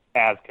not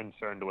as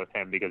concerned with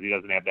him because he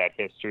doesn't have that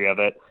history of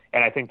it.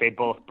 And I think they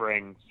both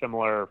bring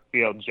similar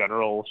field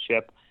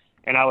generalship.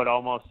 And I would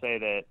almost say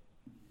that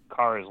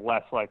Carr is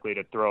less likely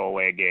to throw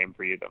away a game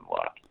for you than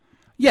Luck.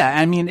 Yeah,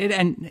 I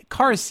mean,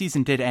 Carr's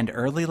season did end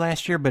early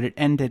last year, but it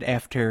ended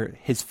after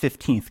his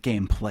 15th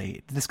game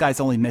played. This guy's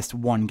only missed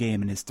 1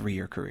 game in his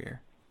 3-year career.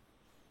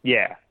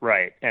 Yeah,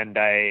 right. And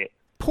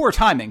poor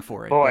timing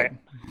for it. Boy,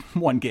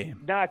 1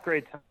 game. Not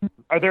great time.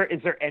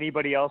 Is there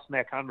anybody else in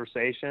that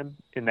conversation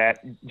in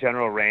that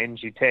general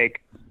range? You take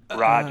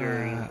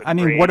Rodgers. I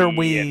mean, what are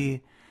we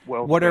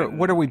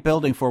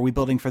building for? Are we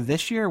building for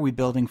this year? Or are we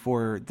building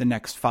for the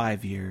next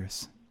 5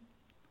 years?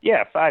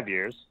 Yeah, 5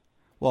 years.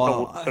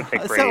 Well, so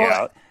take Brady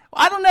out.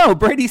 I don't know.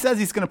 Brady says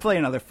he's going to play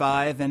another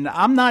 5, and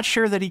I'm not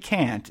sure that he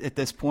can't at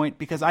this point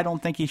because I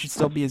don't think he should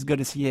still be as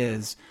good as he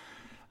is.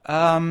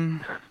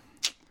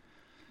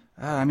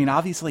 I mean,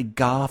 obviously,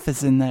 Goff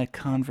is in that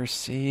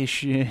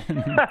conversation.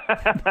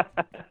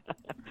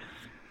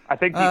 I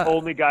think the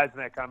only guys in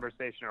that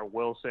conversation are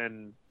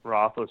Wilson.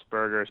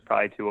 Roethlisberger is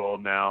probably too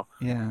old now.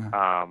 Yeah.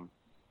 I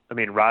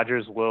mean,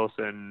 Rodgers,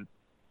 Wilson,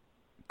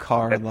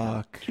 Carr,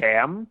 Luck,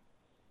 Cam.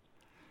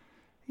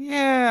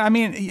 Yeah, I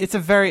mean, it's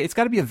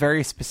got to be a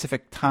very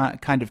specific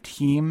kind of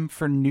team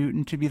for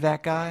Newton to be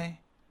that guy.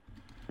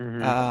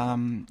 Mm-hmm.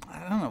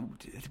 I don't know.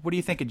 What do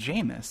you think of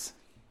Jameis?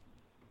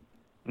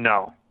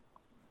 No.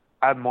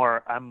 I'm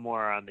more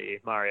on the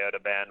Mariota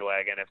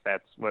bandwagon if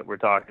that's what we're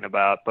talking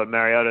about. But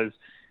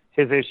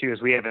his issue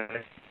is we haven't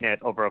seen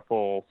it over a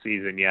full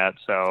season yet.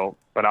 So,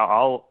 but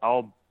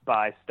I'll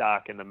buy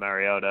stock in the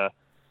Mariota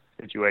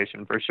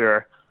situation for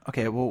sure.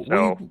 Okay, well,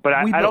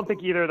 I don't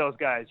think either of those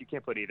guys. You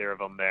can't put either of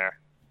them there.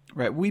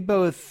 Right. We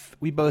both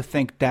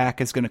think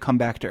Dak is going to come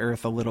back to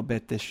earth a little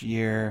bit this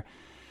year.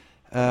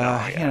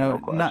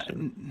 Nobody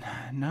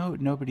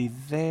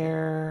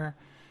there.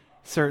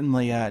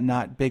 Certainly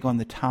not big on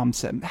the Tom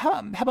set. How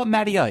about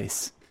Matty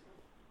Ice?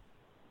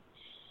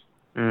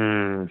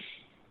 I'm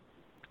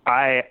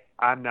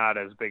not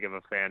as big of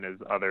a fan as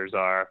others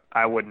are.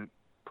 I wouldn't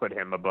put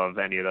him above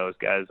any of those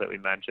guys that we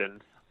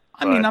mentioned.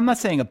 I mean, I'm not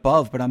saying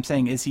above, but I'm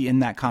saying, is he in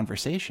that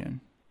conversation?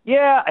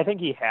 Yeah, I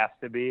think he has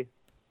to be.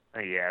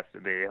 He has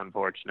to be,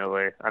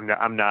 unfortunately.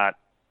 I'm not.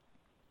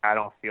 I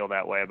don't feel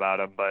that way about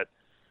him, but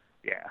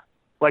yeah.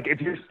 Like,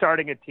 if you're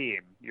starting a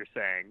team, you're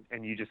saying,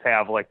 and you just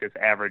have, like, this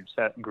average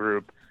set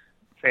group,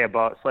 say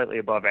slightly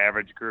above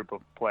average group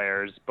of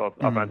players, both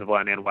offensive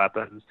line and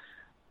weapons.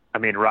 I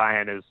mean,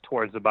 Ryan is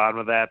towards the bottom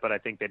of that, but I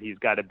think that he's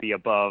got to be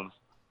above,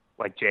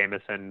 like,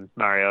 Jameis,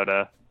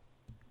 Mariota,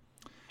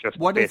 just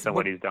based on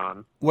what he's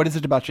done. What is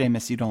it about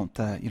Jameis you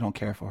don't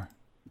care for?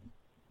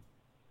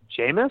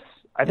 Jameis?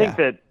 I think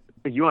that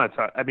you want to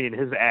talk. I mean,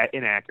 his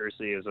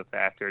inaccuracy is a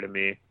factor to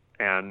me,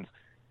 and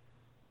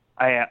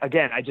I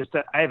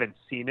haven't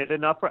seen it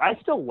enough. I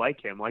still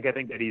like him. Like, I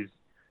think that he's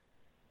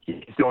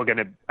still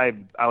gonna.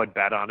 I would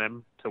bet on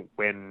him to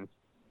win,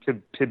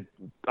 to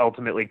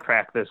ultimately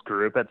crack this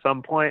group at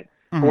some point.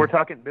 Mm-hmm. But we're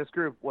talking this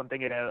group. One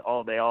thing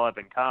they all have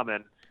in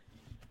common.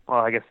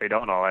 Well, I guess they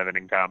don't all have it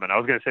in common. I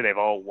was going to say they've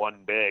all won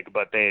big,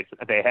 but they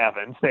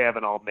haven't. They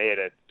haven't all made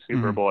it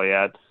Super Bowl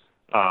yet.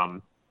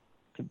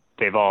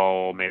 They've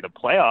all made the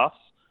playoffs.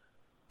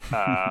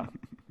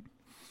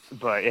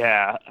 But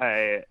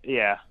I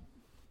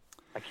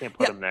can't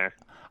put him there.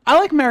 I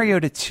like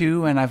Mariota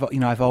too, and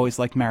I've always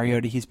liked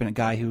Mariota. He's been a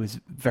guy who is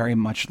very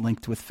much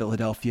linked with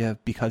Philadelphia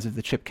because of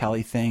the Chip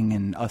Kelly thing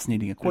and us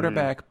needing a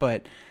quarterback.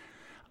 But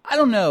I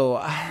don't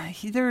know.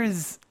 There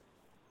is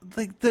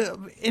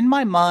in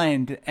my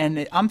mind,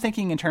 and I'm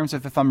thinking in terms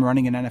of if I'm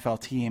running an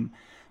NFL team,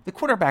 the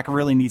quarterback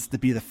really needs to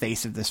be the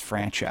face of this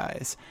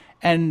franchise.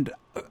 And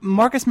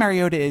Marcus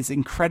Mariota is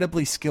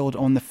incredibly skilled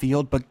on the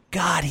field, but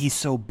God, he's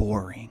so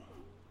boring.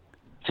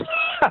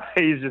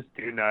 He's just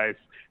too nice.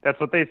 That's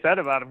what they said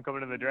about him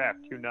coming in the draft.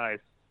 Too nice.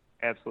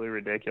 Absolutely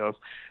ridiculous.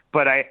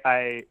 But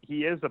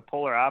he is the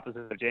polar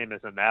opposite of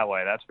Jameis in that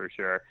way, that's for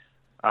sure.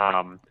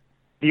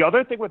 The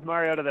other thing with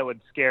Mariota that would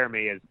scare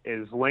me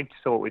is linked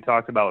to what we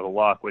talked about with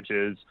Luck, which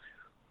is,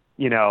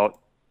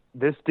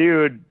 this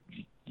dude,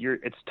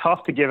 it's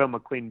tough to give him a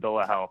clean bill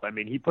of health. I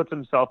mean, he puts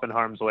himself in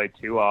harm's way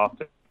too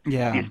often.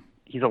 Yeah.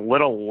 He's a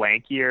little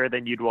lankier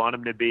than you'd want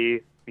him to be,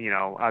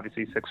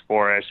 obviously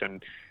 6'4"-ish,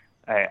 and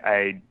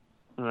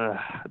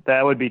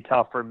that would be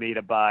tough for me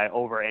to buy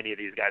over any of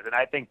these guys. And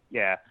I think,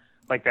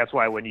 that's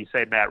why when you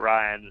say Matt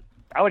Ryan,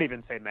 I would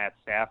even say Matt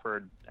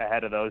Stafford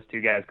ahead of those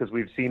two guys, because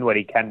we've seen what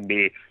he can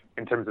be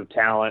in terms of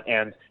talent.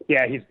 And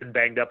he's been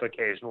banged up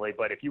occasionally,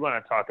 but if you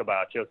want to talk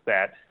about just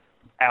that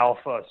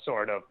alpha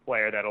sort of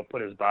player that'll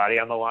put his body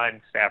on the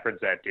line,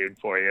 Stafford's that dude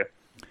for you.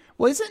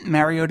 Well, isn't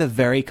Mariota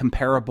very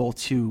comparable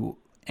to,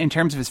 in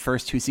terms of his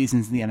first 2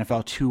 seasons in the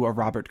NFL, to a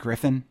Robert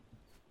Griffin?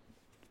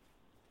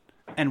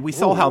 And we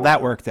saw how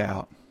that worked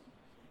out.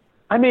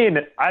 I mean,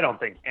 I don't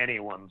think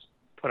anyone's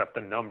put up the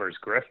numbers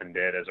Griffin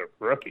did as a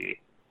rookie.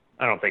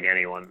 I don't think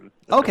anyone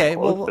is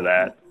close to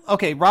that.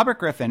 Okay, Robert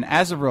Griffin,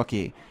 as a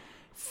rookie,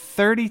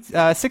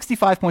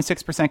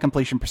 65.6%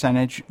 completion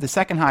percentage, the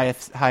second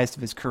highest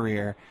of his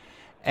career,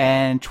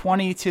 and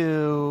 20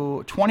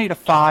 to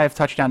 5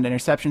 touchdown to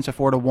interception, so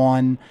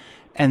 4-1,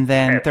 and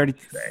then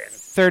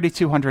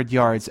 3,200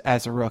 yards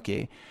as a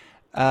rookie.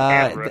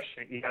 And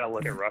rushing. You got to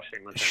look at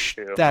rushing with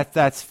him too.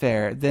 That's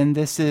fair. Then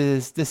this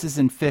is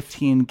in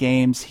 15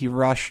 games. He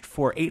rushed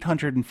for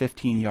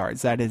 815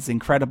 yards. That is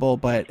incredible,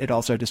 but it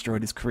also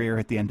destroyed his career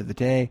at the end of the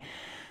day.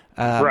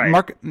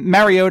 Right.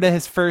 Mariota,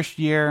 his first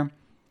year,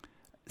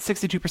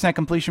 62%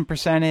 completion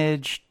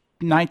percentage,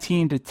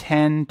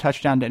 19-10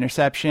 touchdown to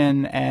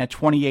interception, and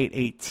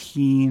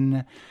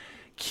 28-18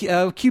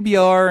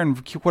 QBR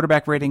and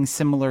quarterback rating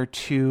similar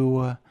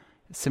to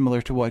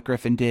what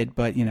Griffin did,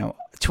 but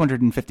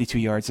 252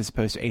 yards as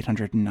opposed to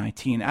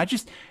 819.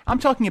 I'm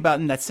talking about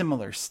in that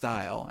similar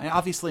style. And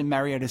obviously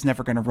Mariota is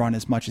never going to run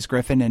as much as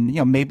Griffin, and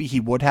maybe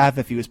he would have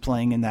if he was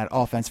playing in that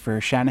offense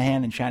for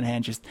Shanahan, and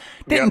Shanahan just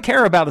didn't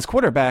care about his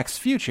quarterback's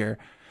future.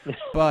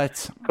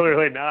 But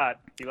clearly not.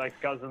 He likes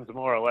Cousins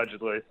more,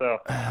 allegedly. So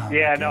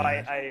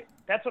I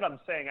that's what I'm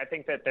saying. I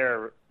think that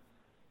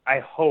I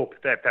hope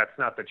that that's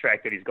not the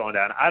track that he's going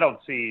down. I don't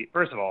see.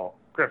 First of all,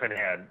 Griffin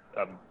had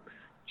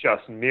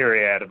just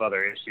myriad of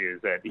other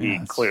issues that he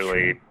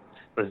clearly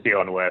was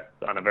dealing with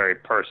on a very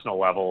personal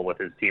level with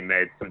his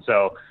teammates. And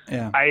so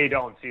I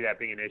don't see that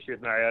being an issue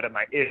with Mariota.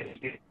 My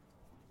issue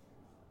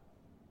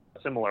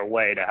a similar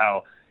way to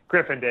how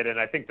Griffin did. And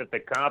I think that the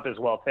comp is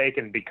well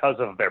taken because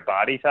of their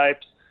body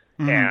types.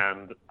 Mm-hmm.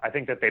 And I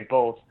think that they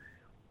both,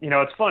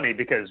 it's funny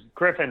because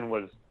Griffin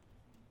was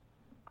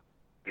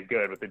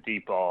good with the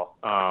deep ball.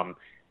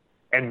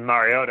 And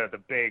Mariota, the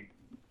big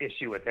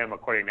issue with him,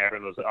 according to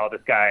everyone, was,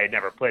 this guy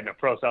never played in a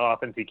pro style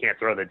offense. He can't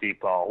throw the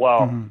deep ball.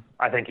 Well,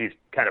 I think he's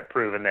kind of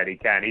proven that he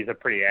can. He's a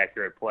pretty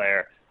accurate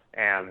player.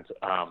 And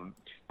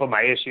but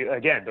my issue,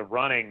 again, the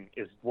running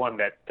is one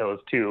that those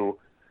two,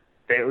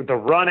 the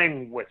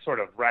running with sort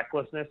of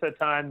recklessness at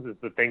times is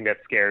the thing that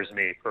scares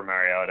me for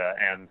Mariota.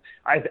 And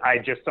I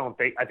just don't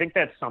think, I think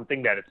that's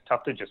something that it's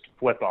tough to just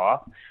flip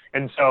off.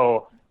 And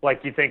so,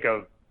 like, you think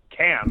of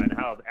Cam and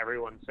how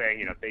everyone's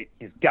saying,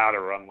 he's got to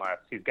run less.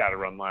 He's got to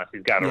run less.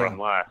 He's got to run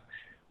less.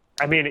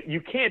 I mean, you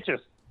can't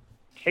just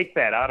take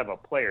that out of a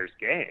player's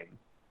game.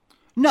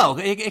 No,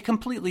 it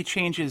completely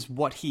changes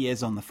what he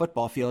is on the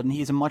football field, and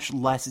he's a much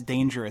less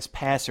dangerous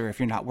passer if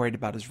you're not worried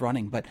about his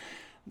running. But,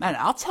 man,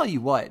 I'll tell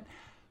you what,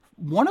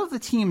 one of the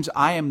teams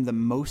I am the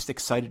most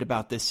excited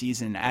about this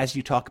season, as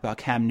you talk about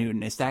Cam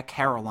Newton, is that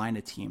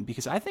Carolina team,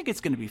 because I think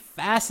it's going to be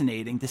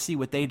fascinating to see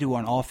what they do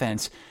on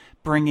offense,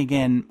 bringing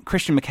in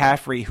Christian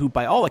McCaffrey, who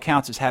by all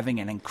accounts is having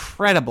an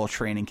incredible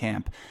training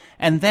camp,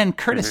 and then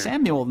Curtis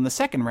Samuel in the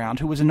second round,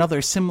 who was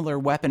another similar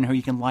weapon who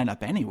you can line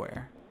up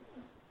anywhere.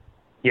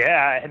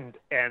 Yeah,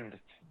 and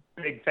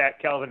big fat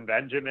Kelvin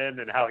Benjamin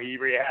and how he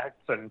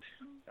reacts, and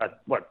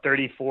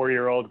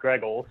 34-year-old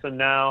Greg Olson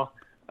now.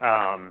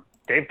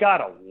 They've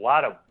got a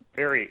lot of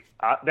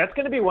that's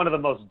going to be one of the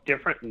most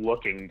different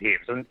looking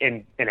teams,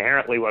 and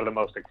inherently one of the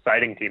most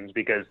exciting teams,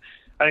 because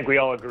I think we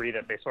all agree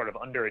that they sort of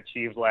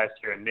underachieved last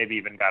year and maybe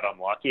even got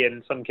unlucky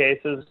in some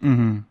cases.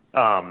 Mm-hmm.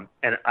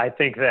 And I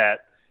think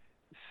that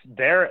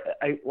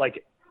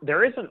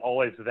there isn't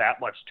always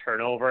that much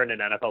turnover in an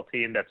NFL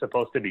team that's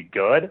supposed to be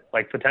good,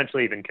 like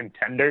potentially even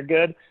contender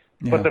good.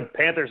 Yeah. But the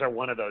Panthers are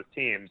one of those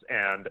teams.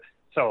 And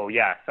so,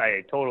 yes,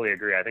 I totally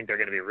agree. I think they're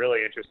going to be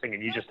really interesting.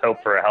 And you just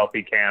hope for a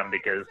healthy Cam,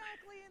 because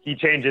he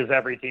changes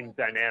every team's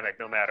dynamic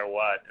no matter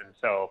what. And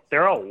so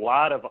there are a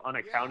lot of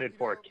unaccounted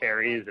for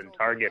carries and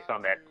targets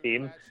on that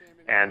team.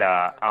 And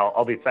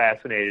I'll be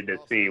fascinated to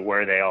see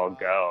where they all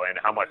go and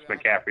how much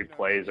McCaffrey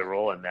plays a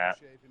role in that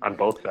on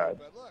both sides.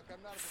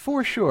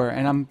 For sure.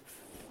 And I'd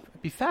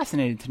be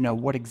fascinated to know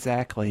what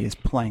exactly is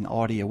playing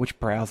audio, which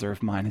browser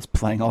of mine is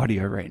playing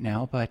audio right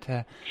now.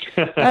 But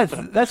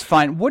that's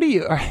fine. What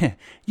do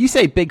you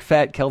say big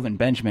fat Kelvin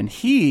Benjamin?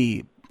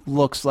 He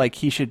looks like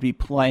he should be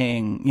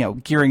playing,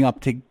 gearing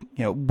up to,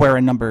 wear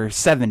a number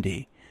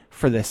 70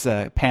 for this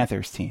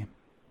Panthers team.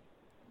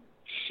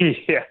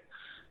 Yeah.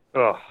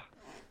 Oh,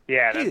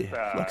 yeah. He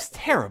looks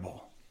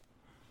terrible.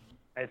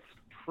 It's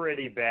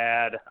pretty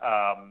bad.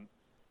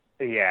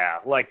 Yeah.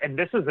 And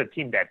this is a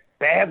team that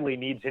badly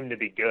needs him to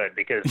be good,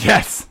 because,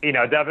 yes,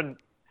 Devin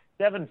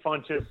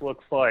Funchess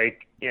looks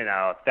like,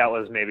 that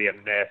was maybe a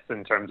miss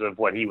in terms of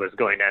what he was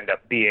going to end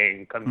up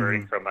being,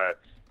 converting from a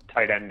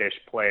tight endish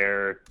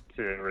player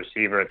to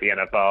receiver at the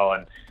NFL.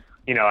 And,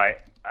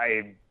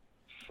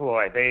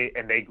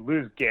 they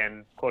lose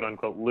Ginn, quote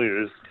unquote,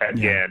 Ted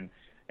Ginn.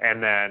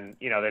 And then,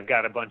 they've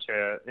got a bunch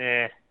of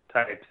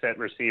types at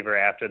receiver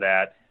after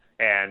that.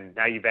 And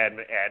now you've add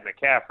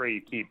McCaffrey,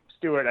 you keep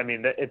Stewart. I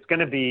mean, it's going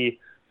to be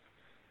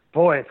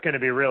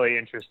really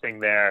interesting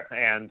there.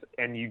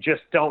 And you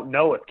just don't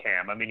know with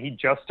Cam. I mean, he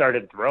just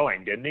started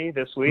throwing, didn't he,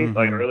 this week?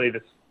 Mm-hmm.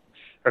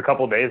 A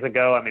couple days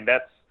ago. I mean,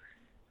 that's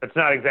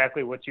not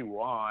exactly what you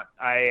want.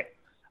 I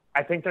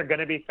think they're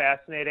going to be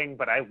fascinating,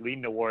 but I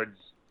lean towards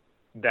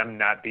them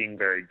not being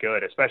very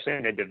good, especially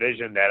in a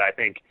division that I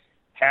think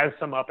has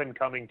some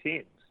up-and-coming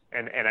teams.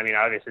 And I mean,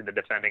 obviously the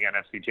defending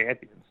NFC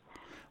champions.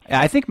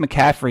 I think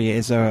McCaffrey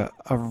is a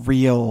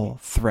real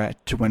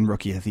threat to win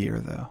Rookie of the Year,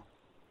 though.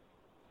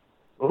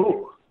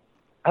 Ooh,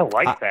 I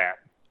like that.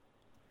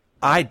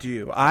 I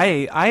do.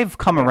 I've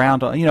come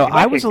around.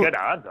 I was good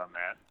odds on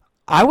that.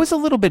 I was a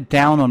little bit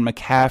down on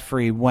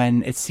McCaffrey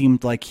when it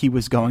seemed like he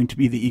was going to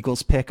be the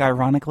Eagles' pick,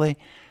 ironically.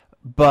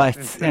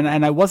 But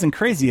and I wasn't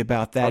crazy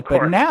about that.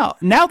 But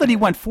now that he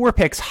went 4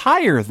 picks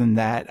higher than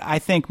that, I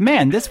think,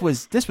 man, this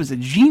was a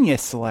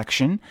genius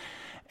selection.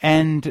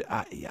 And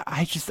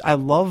I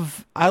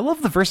love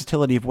the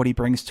versatility of what he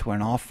brings to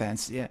an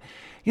offense. Yeah.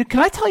 Can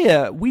I tell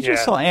you, we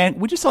just saw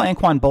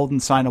Anquan Bolden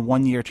sign a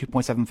 1-year,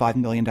 $2.75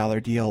 million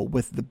deal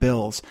with the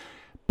Bills.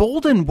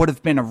 Bolden would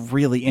have been a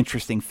really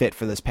interesting fit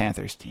for this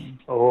Panthers team.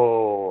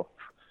 Oh,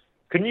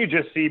 couldn't you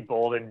just see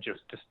Bolden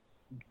just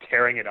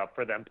tearing it up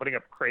for them, putting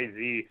up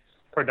crazy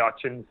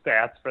production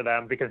stats for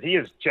them, because he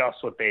is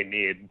just what they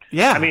need.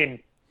 Yeah. I mean,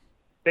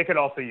 they could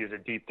also use a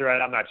deep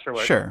threat. I'm not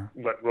sure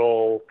what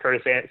role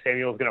Curtis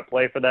Samuel is going to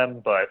play for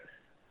them, but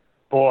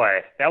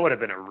boy, that would have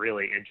been a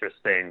really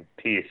interesting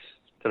piece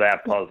to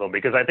that puzzle,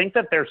 because I think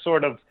that they're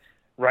sort of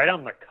right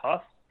on the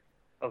cusp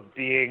of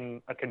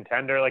being a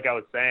contender. Like I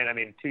was saying, I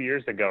mean, 2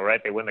 years ago,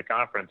 right, they win the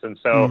conference. And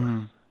so,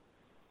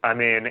 I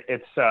mean,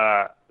 it's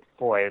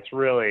it's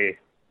really,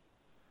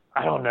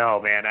 I don't know,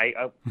 man.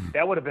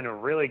 That would have been a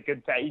really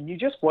good – you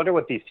just wonder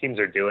what these teams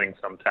are doing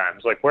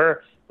sometimes. Like,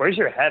 where's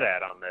your head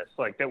at on this?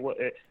 Like,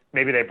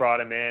 maybe they brought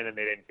him in and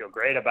they didn't feel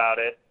great about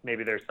it.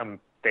 Maybe there's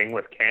some thing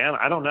with Cam.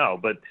 I don't know,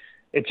 but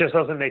it just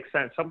doesn't make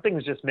sense. Some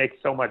things just make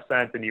so much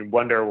sense, and you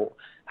wonder,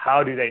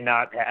 how do they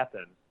not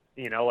happen?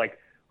 Like,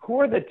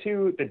 who are the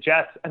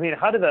Jets? I mean,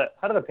 how do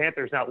the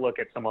Panthers not look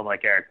at someone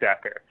like Eric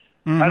Decker?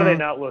 Mm-hmm. How do they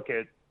not look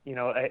at,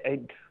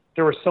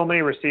 there were so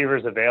many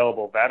receivers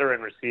available,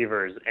 veteran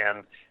receivers,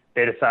 and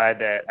they decide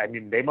that, I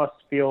mean, they must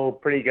feel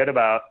pretty good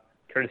about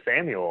Curtis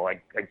Samuel, I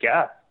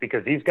guess,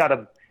 because he's going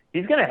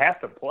to have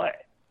to play.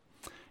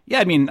 Yeah,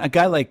 I mean, a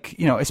guy like,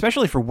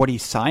 especially for what he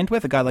signed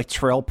with, a guy like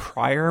Terrell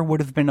Pryor would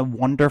have been a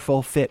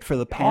wonderful fit for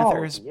the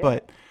Panthers. Oh, yeah.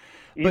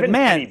 But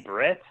man, Kenny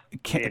Britt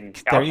and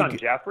Alshon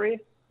Jeffrey.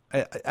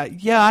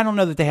 Yeah, I don't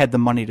know that they had the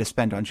money to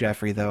spend on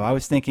Jeffrey, though. I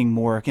was thinking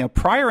more,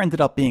 Pryor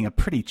ended up being a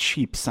pretty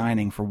cheap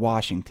signing for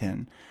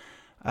Washington.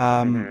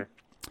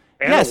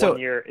 Yeah, so 1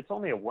 year. It's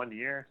only a 1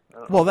 year.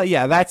 Well,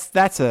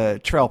 that's a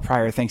Terrell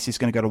Pryor thinks he's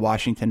going to go to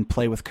Washington,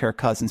 play with Kirk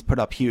Cousins, put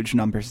up huge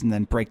numbers, and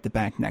then break the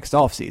bank next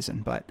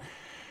offseason. But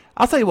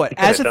I'll tell you what, he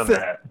could have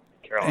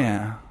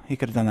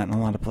done that in a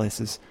lot of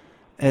places.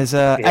 As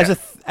a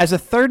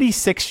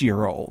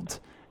 36-year-old,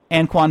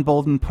 Anquan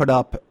Bolden put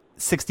up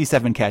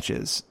 67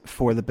 catches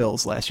for the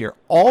Bills last year.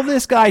 All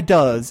this guy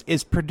does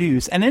is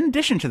produce, and in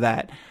addition to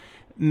that,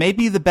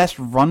 maybe the best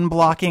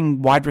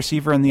run-blocking wide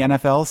receiver in the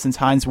NFL since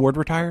Hines Ward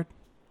retired.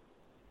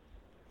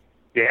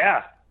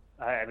 Yeah.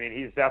 I mean,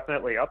 he's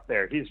definitely up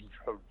there. He's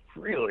a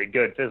really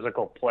good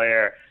physical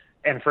player.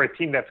 And for a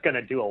team that's going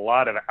to do a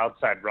lot of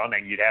outside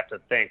running, you'd have to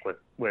think with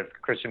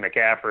Christian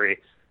McCaffrey,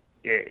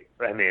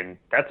 I mean,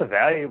 that's a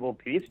valuable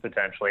piece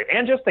potentially.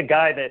 And just a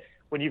guy that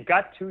when you've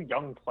got two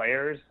young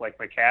players like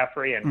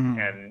McCaffrey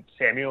and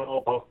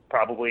Samuel, both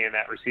probably in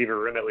that receiver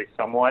room at least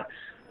somewhat,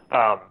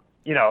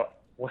 you know,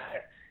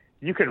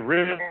 you could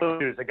really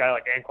use a guy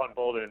like Anquan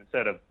Boldin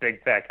instead of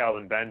big fat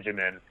Calvin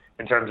Benjamin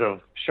in terms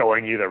of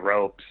showing you the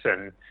ropes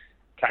and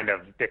kind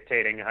of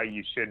dictating how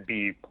you should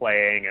be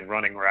playing and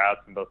running routes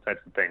and those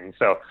types of things.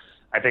 So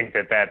I think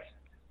that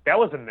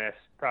was a miss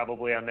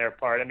probably on their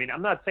part. I mean,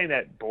 I'm not saying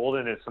that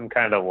Bolden is some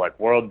kind of like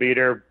world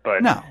beater,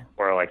 but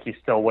or like he's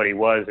still what he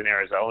was in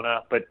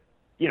Arizona, but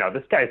you know,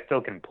 this guy still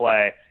can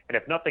play. And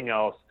if nothing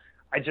else,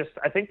 I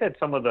think that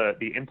some of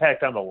the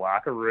impact on the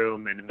locker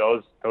room and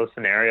those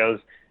scenarios,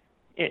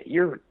 I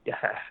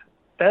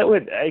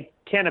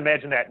can't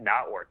imagine that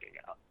not working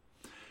out.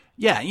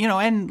 Yeah, you know,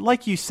 and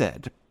like you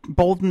said,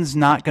 Bolden's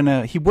not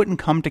he wouldn't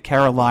come to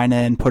Carolina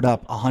and put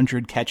up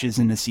 100 catches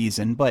in a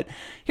season. But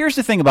here's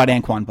the thing about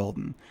Anquan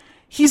Boldin.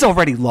 He's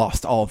already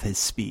lost all of his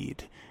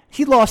speed.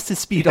 He lost his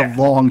speed a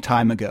long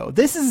time ago.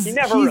 He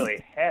never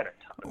really had a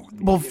ton of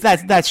speed. Well,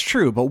 that's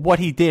true, but what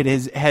he did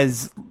is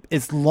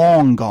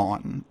long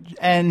gone.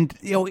 And,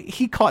 you know,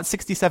 he caught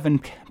 67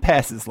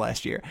 passes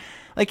last year.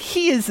 Like,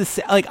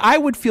 I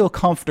would feel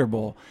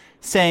comfortable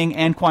saying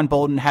Anquan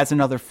Boldin has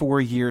another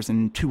 4 years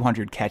and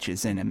 200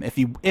 catches in him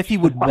if he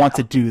would want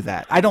to do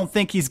that. I don't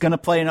think he's going to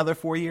play another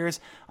 4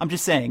 years. I'm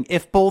just saying,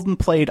 if Boldin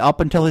played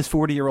up until his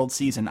 40-year-old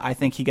season, I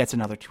think he gets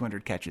another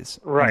 200 catches.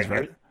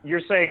 Right.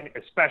 You're saying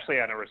especially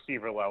on a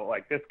receiver level,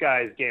 like this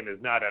guy's game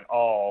is not at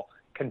all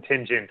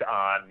contingent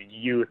on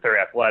youth or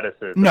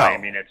athleticism. No. I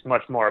mean, it's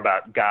much more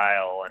about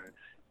guile and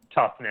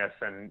toughness,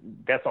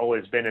 and that's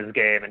always been his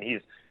game, and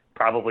he's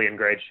probably in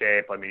great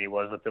shape. I mean, he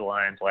was with the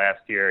Lions last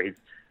year.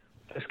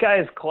 This guy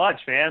is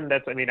clutch, man.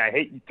 I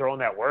hate throwing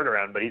that word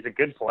around, but he's a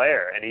good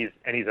player, and he's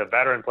a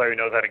veteran player who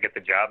knows how to get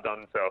the job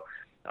done. So,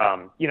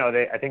 you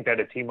know, I think that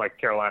a team like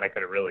Carolina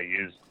could have really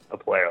used a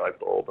player like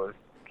Bolden.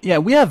 Yeah,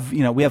 we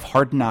have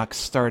Hard Knocks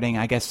starting,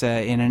 I guess,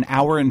 in an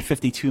hour and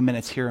 52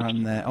 minutes here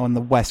on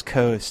the West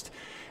Coast.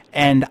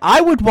 And I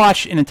would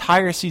watch an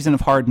entire season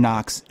of Hard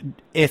Knocks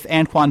if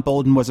Anquan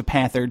Boldin was a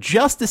Panther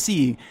just to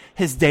see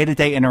his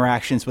day-to-day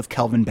interactions with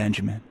Kelvin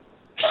Benjamin.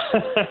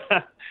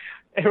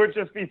 It would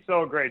just be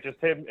so great. Just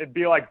him, it'd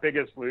be like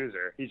Biggest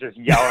Loser. He's just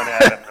yelling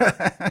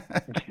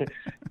at him,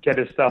 get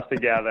his stuff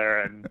together,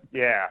 and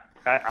yeah,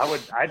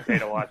 I'd pay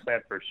to watch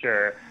that for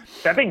sure.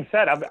 That being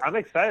said, I'm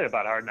excited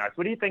about Hard Knocks.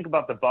 What do you think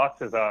about the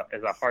Bucs as a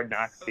Hard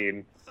Knocks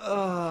team?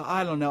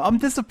 I don't know. I'm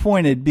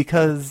disappointed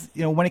because,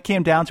 you know, when it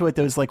came down to it,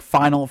 those like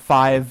final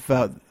five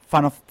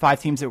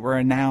teams that were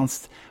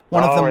announced.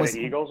 One of them was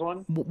the Eagles one?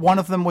 One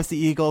of them was the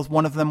Eagles.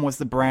 One of them was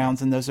the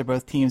Browns, and those are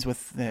both teams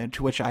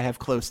to which I have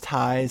close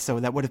ties. So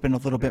that would have been a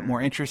little bit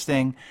more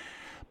interesting.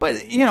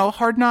 But, you know,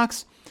 Hard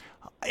Knocks.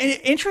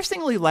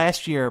 Interestingly,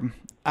 last year.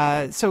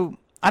 So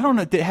I don't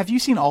know. Have you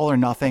seen All or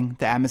Nothing,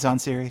 the Amazon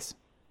series?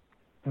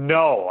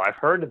 No, I've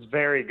heard it's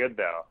very good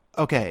though.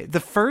 Okay, the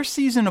first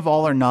season of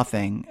All or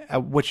Nothing,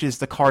 which is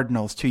the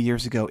Cardinals 2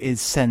 years ago, is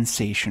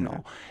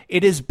sensational.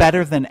 It is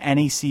better than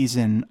any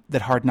season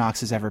that Hard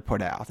Knocks has ever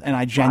put out, and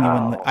I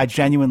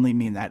genuinely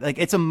mean that. Like,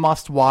 it's a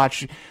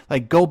must-watch.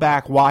 Like, go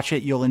back, watch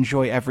it. You'll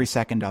enjoy every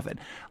second of it.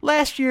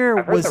 Last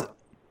year was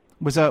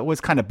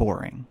kind of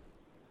boring.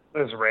 It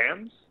was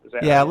Rams?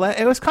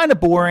 It was kind of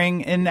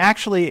boring, and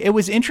actually, it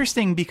was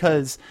interesting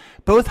because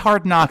both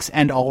Hard Knocks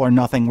and All or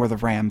Nothing were the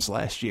Rams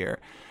last year.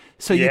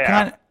 So you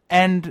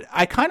and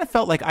I kind of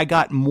felt like I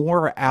got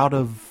more out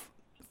of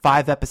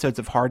 5 episodes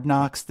of Hard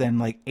Knocks than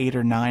like 8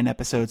 or 9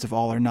 episodes of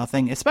All or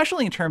Nothing,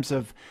 especially in terms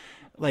of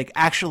like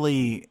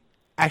actually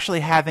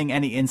having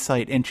any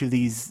insight into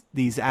these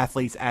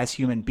athletes as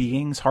human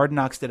beings. Hard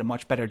Knocks did a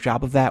much better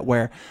job of that,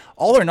 where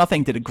All or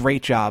Nothing did a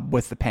great job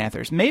with the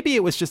Panthers. Maybe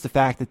it was just the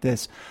fact that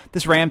this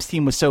Rams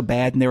team was so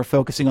bad and they were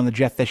focusing on the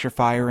Jeff Fisher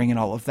firing and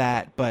all of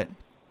that, but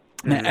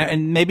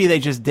and maybe they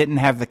just didn't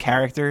have the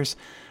characters.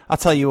 I'll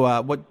tell you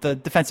what, the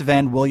defensive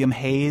end William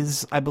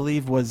Hayes, I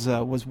believe, was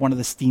one of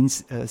the scene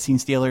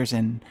stealers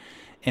in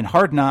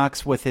Hard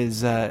Knocks with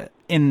his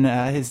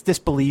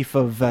disbelief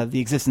of the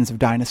existence of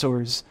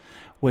dinosaurs,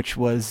 which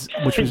was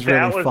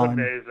really fun.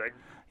 Amazing.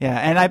 Yeah,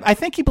 and I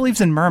think he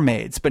believes in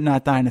mermaids, but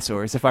not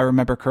dinosaurs, if I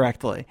remember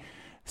correctly.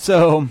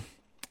 So,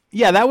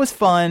 yeah, that was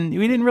fun.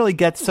 We didn't really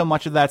get so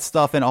much of that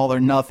stuff in All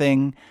or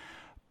Nothing,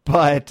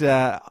 but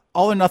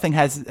All or Nothing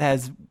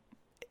has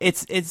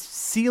its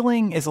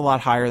ceiling is a lot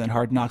higher than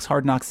Hard Knocks.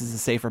 Hard Knocks is a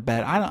safer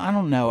bet. I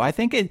don't know. I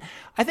think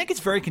it's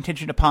very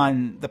contingent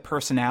upon the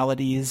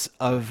personalities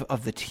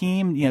of the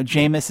team. You know,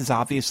 Jameis is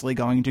obviously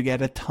going to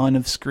get a ton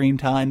of screen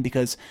time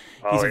because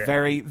he's a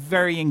very,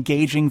 very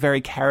engaging,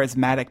 very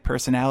charismatic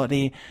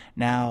personality.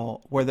 Now,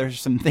 where there's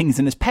some things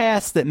in his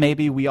past that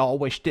maybe we all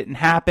wish didn't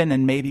happen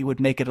and maybe would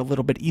make it a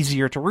little bit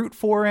easier to root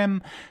for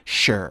him,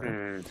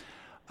 sure.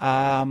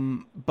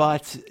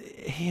 But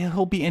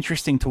he'll be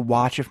interesting to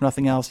watch if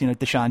nothing else.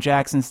 Deshaun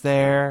Jackson's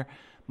there,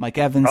 Mike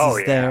Evans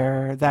is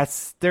there.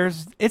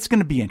 It's going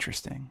to be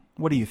interesting.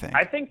 What do you think?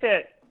 I think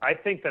that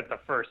the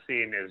first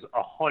scene is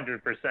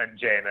 100%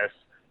 Jameis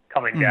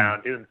coming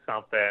down, doing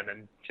something,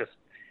 and just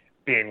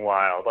being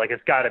wild. Like,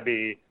 it's got to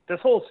be this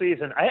whole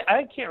season.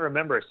 I can't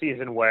remember a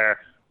season where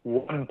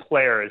one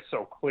player is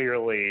so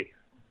clearly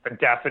the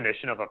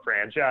definition of a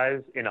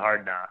franchise in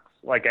Hard Knocks.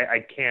 Like,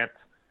 I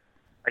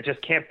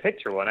just can't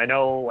picture one. I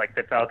know, like,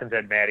 the Falcons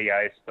had Matty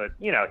Ice, but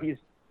he's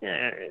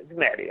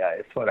Matty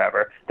Ice,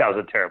 whatever. That was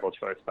a terrible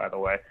choice, by the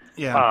way.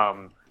 Yeah.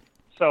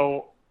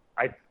 So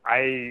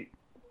I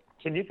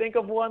can you think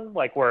of one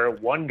like where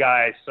one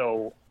guy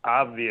so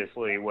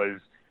obviously was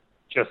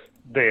just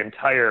the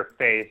entire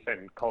faith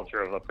and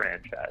culture of a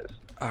franchise?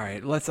 All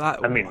right, let's. I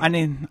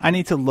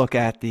need to look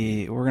at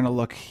the. We're going to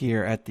look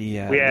here at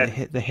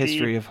the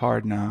history of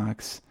Hard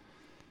Knocks.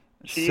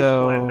 Chiefs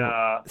so when,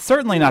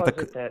 certainly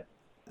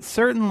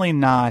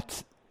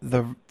not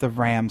the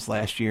Rams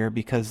last year,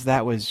 because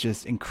that was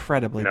just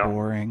incredibly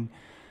boring.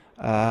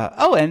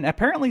 And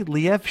apparently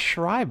Liev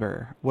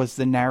Schreiber was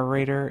the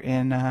narrator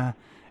in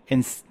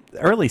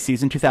early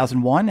season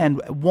 2001,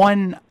 and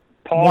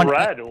Paul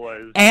Rudd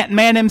was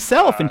Ant-Man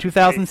himself in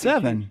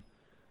 2007.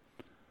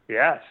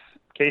 Yes.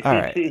 KC,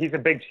 right. He's a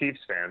big Chiefs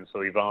fan,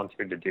 so he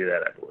volunteered to do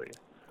that, I believe.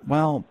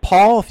 Well,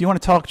 Paul, if you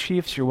want to talk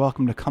Chiefs, you're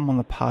welcome to come on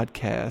the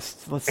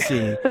podcast. Let's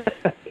see.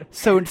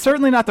 So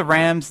certainly not the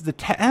Rams.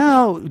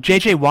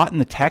 J.J. Watt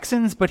and the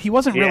Texans, but he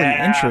wasn't really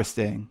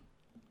interesting.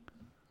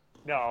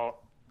 No,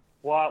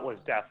 Watt was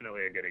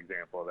definitely a good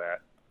example of that.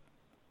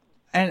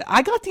 And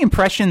I got the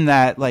impression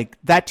that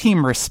that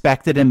team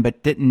respected him,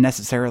 but didn't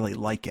necessarily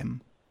like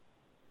him.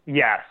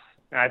 Yes,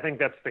 I think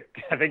that's the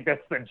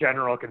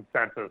general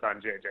consensus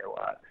on J.J.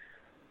 Watt.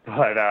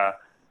 But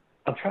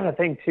I'm trying to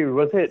think too.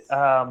 Was it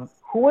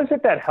who was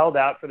it that held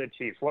out for the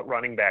Chiefs? What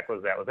running back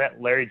was that? Was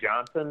that Larry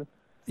Johnson?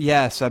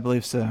 Yes, I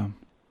believe so.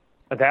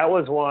 That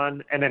was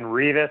one, and then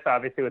Revis,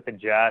 obviously with the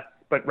Jets.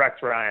 But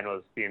Rex Ryan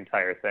was the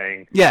entire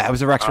thing. Yeah, it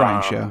was a Rex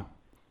Ryan show,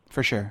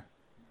 for sure.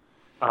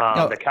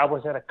 The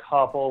Cowboys had a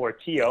couple where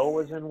T.O.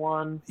 was in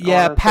one.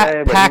 Yeah,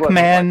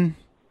 Pac-Man.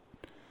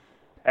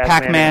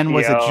 Pac-Man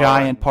was a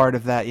giant part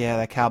of that. Yeah,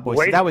 that Cowboys.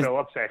 Wade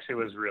Phillips actually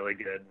was really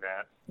good in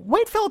that.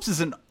 Wade Phillips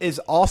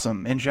is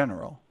awesome in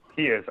general.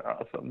 He is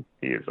awesome.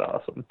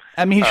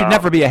 I mean, he should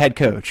never be a head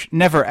coach.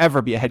 Never,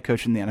 ever be a head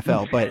coach in the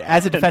NFL. But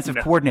as a defensive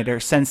coordinator,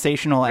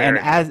 sensational. And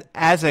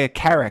as a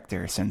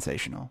character,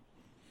 sensational.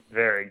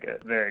 Very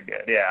good. Very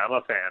good. Yeah, I'm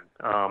a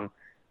fan.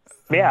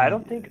 I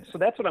don't think – so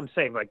that's what I'm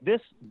saying. Like,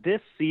 this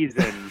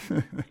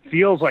season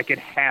feels like it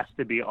has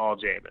to be all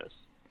Jameis.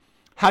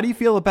 How do you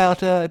feel about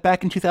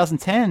back in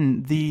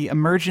 2010, the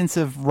emergence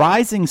of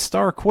rising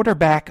star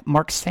quarterback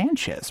Mark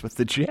Sanchez with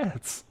the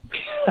Jets?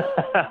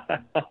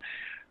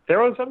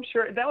 I'm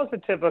sure that was a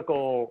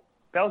typical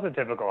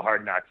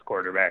Hard Knocks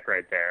quarterback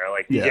right there.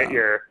 Like you get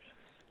your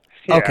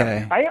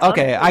Okay.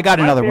 I got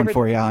another one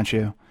for you,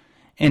 Anshu.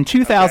 In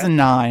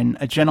 2009,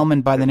 a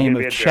gentleman by the name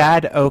of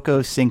Chad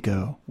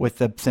Okocinco with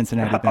the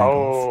Cincinnati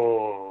Bengals.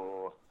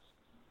 Oh.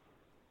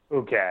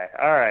 Okay.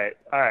 All right.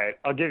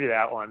 I'll give you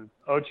that one.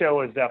 Ocho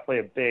was definitely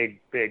a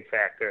big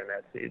factor in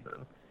that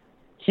season.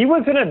 He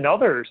was in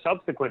another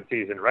subsequent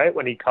season, right?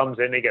 When he comes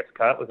in and gets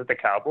cut. Was it the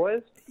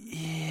Cowboys?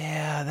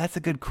 Yeah, that's a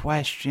good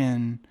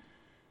question.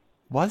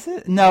 Was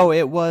it? No,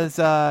 it was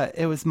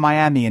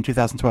Miami in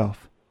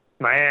 2012.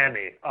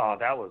 Miami. Oh,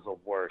 that was the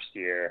worst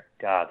year.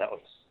 God, that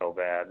was so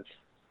bad.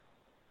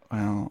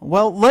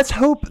 Well, let's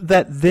hope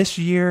that this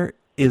year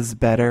is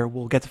better.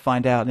 We'll get to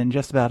find out in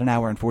just about an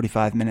hour and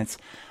 45 minutes.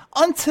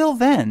 Until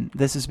then,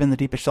 this has been the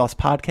Deepish Sauce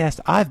Podcast.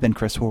 I've been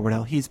Chris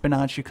Horwedel. He's been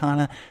Anshu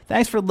Khanna.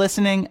 Thanks for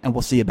listening, and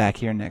we'll see you back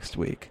here next week.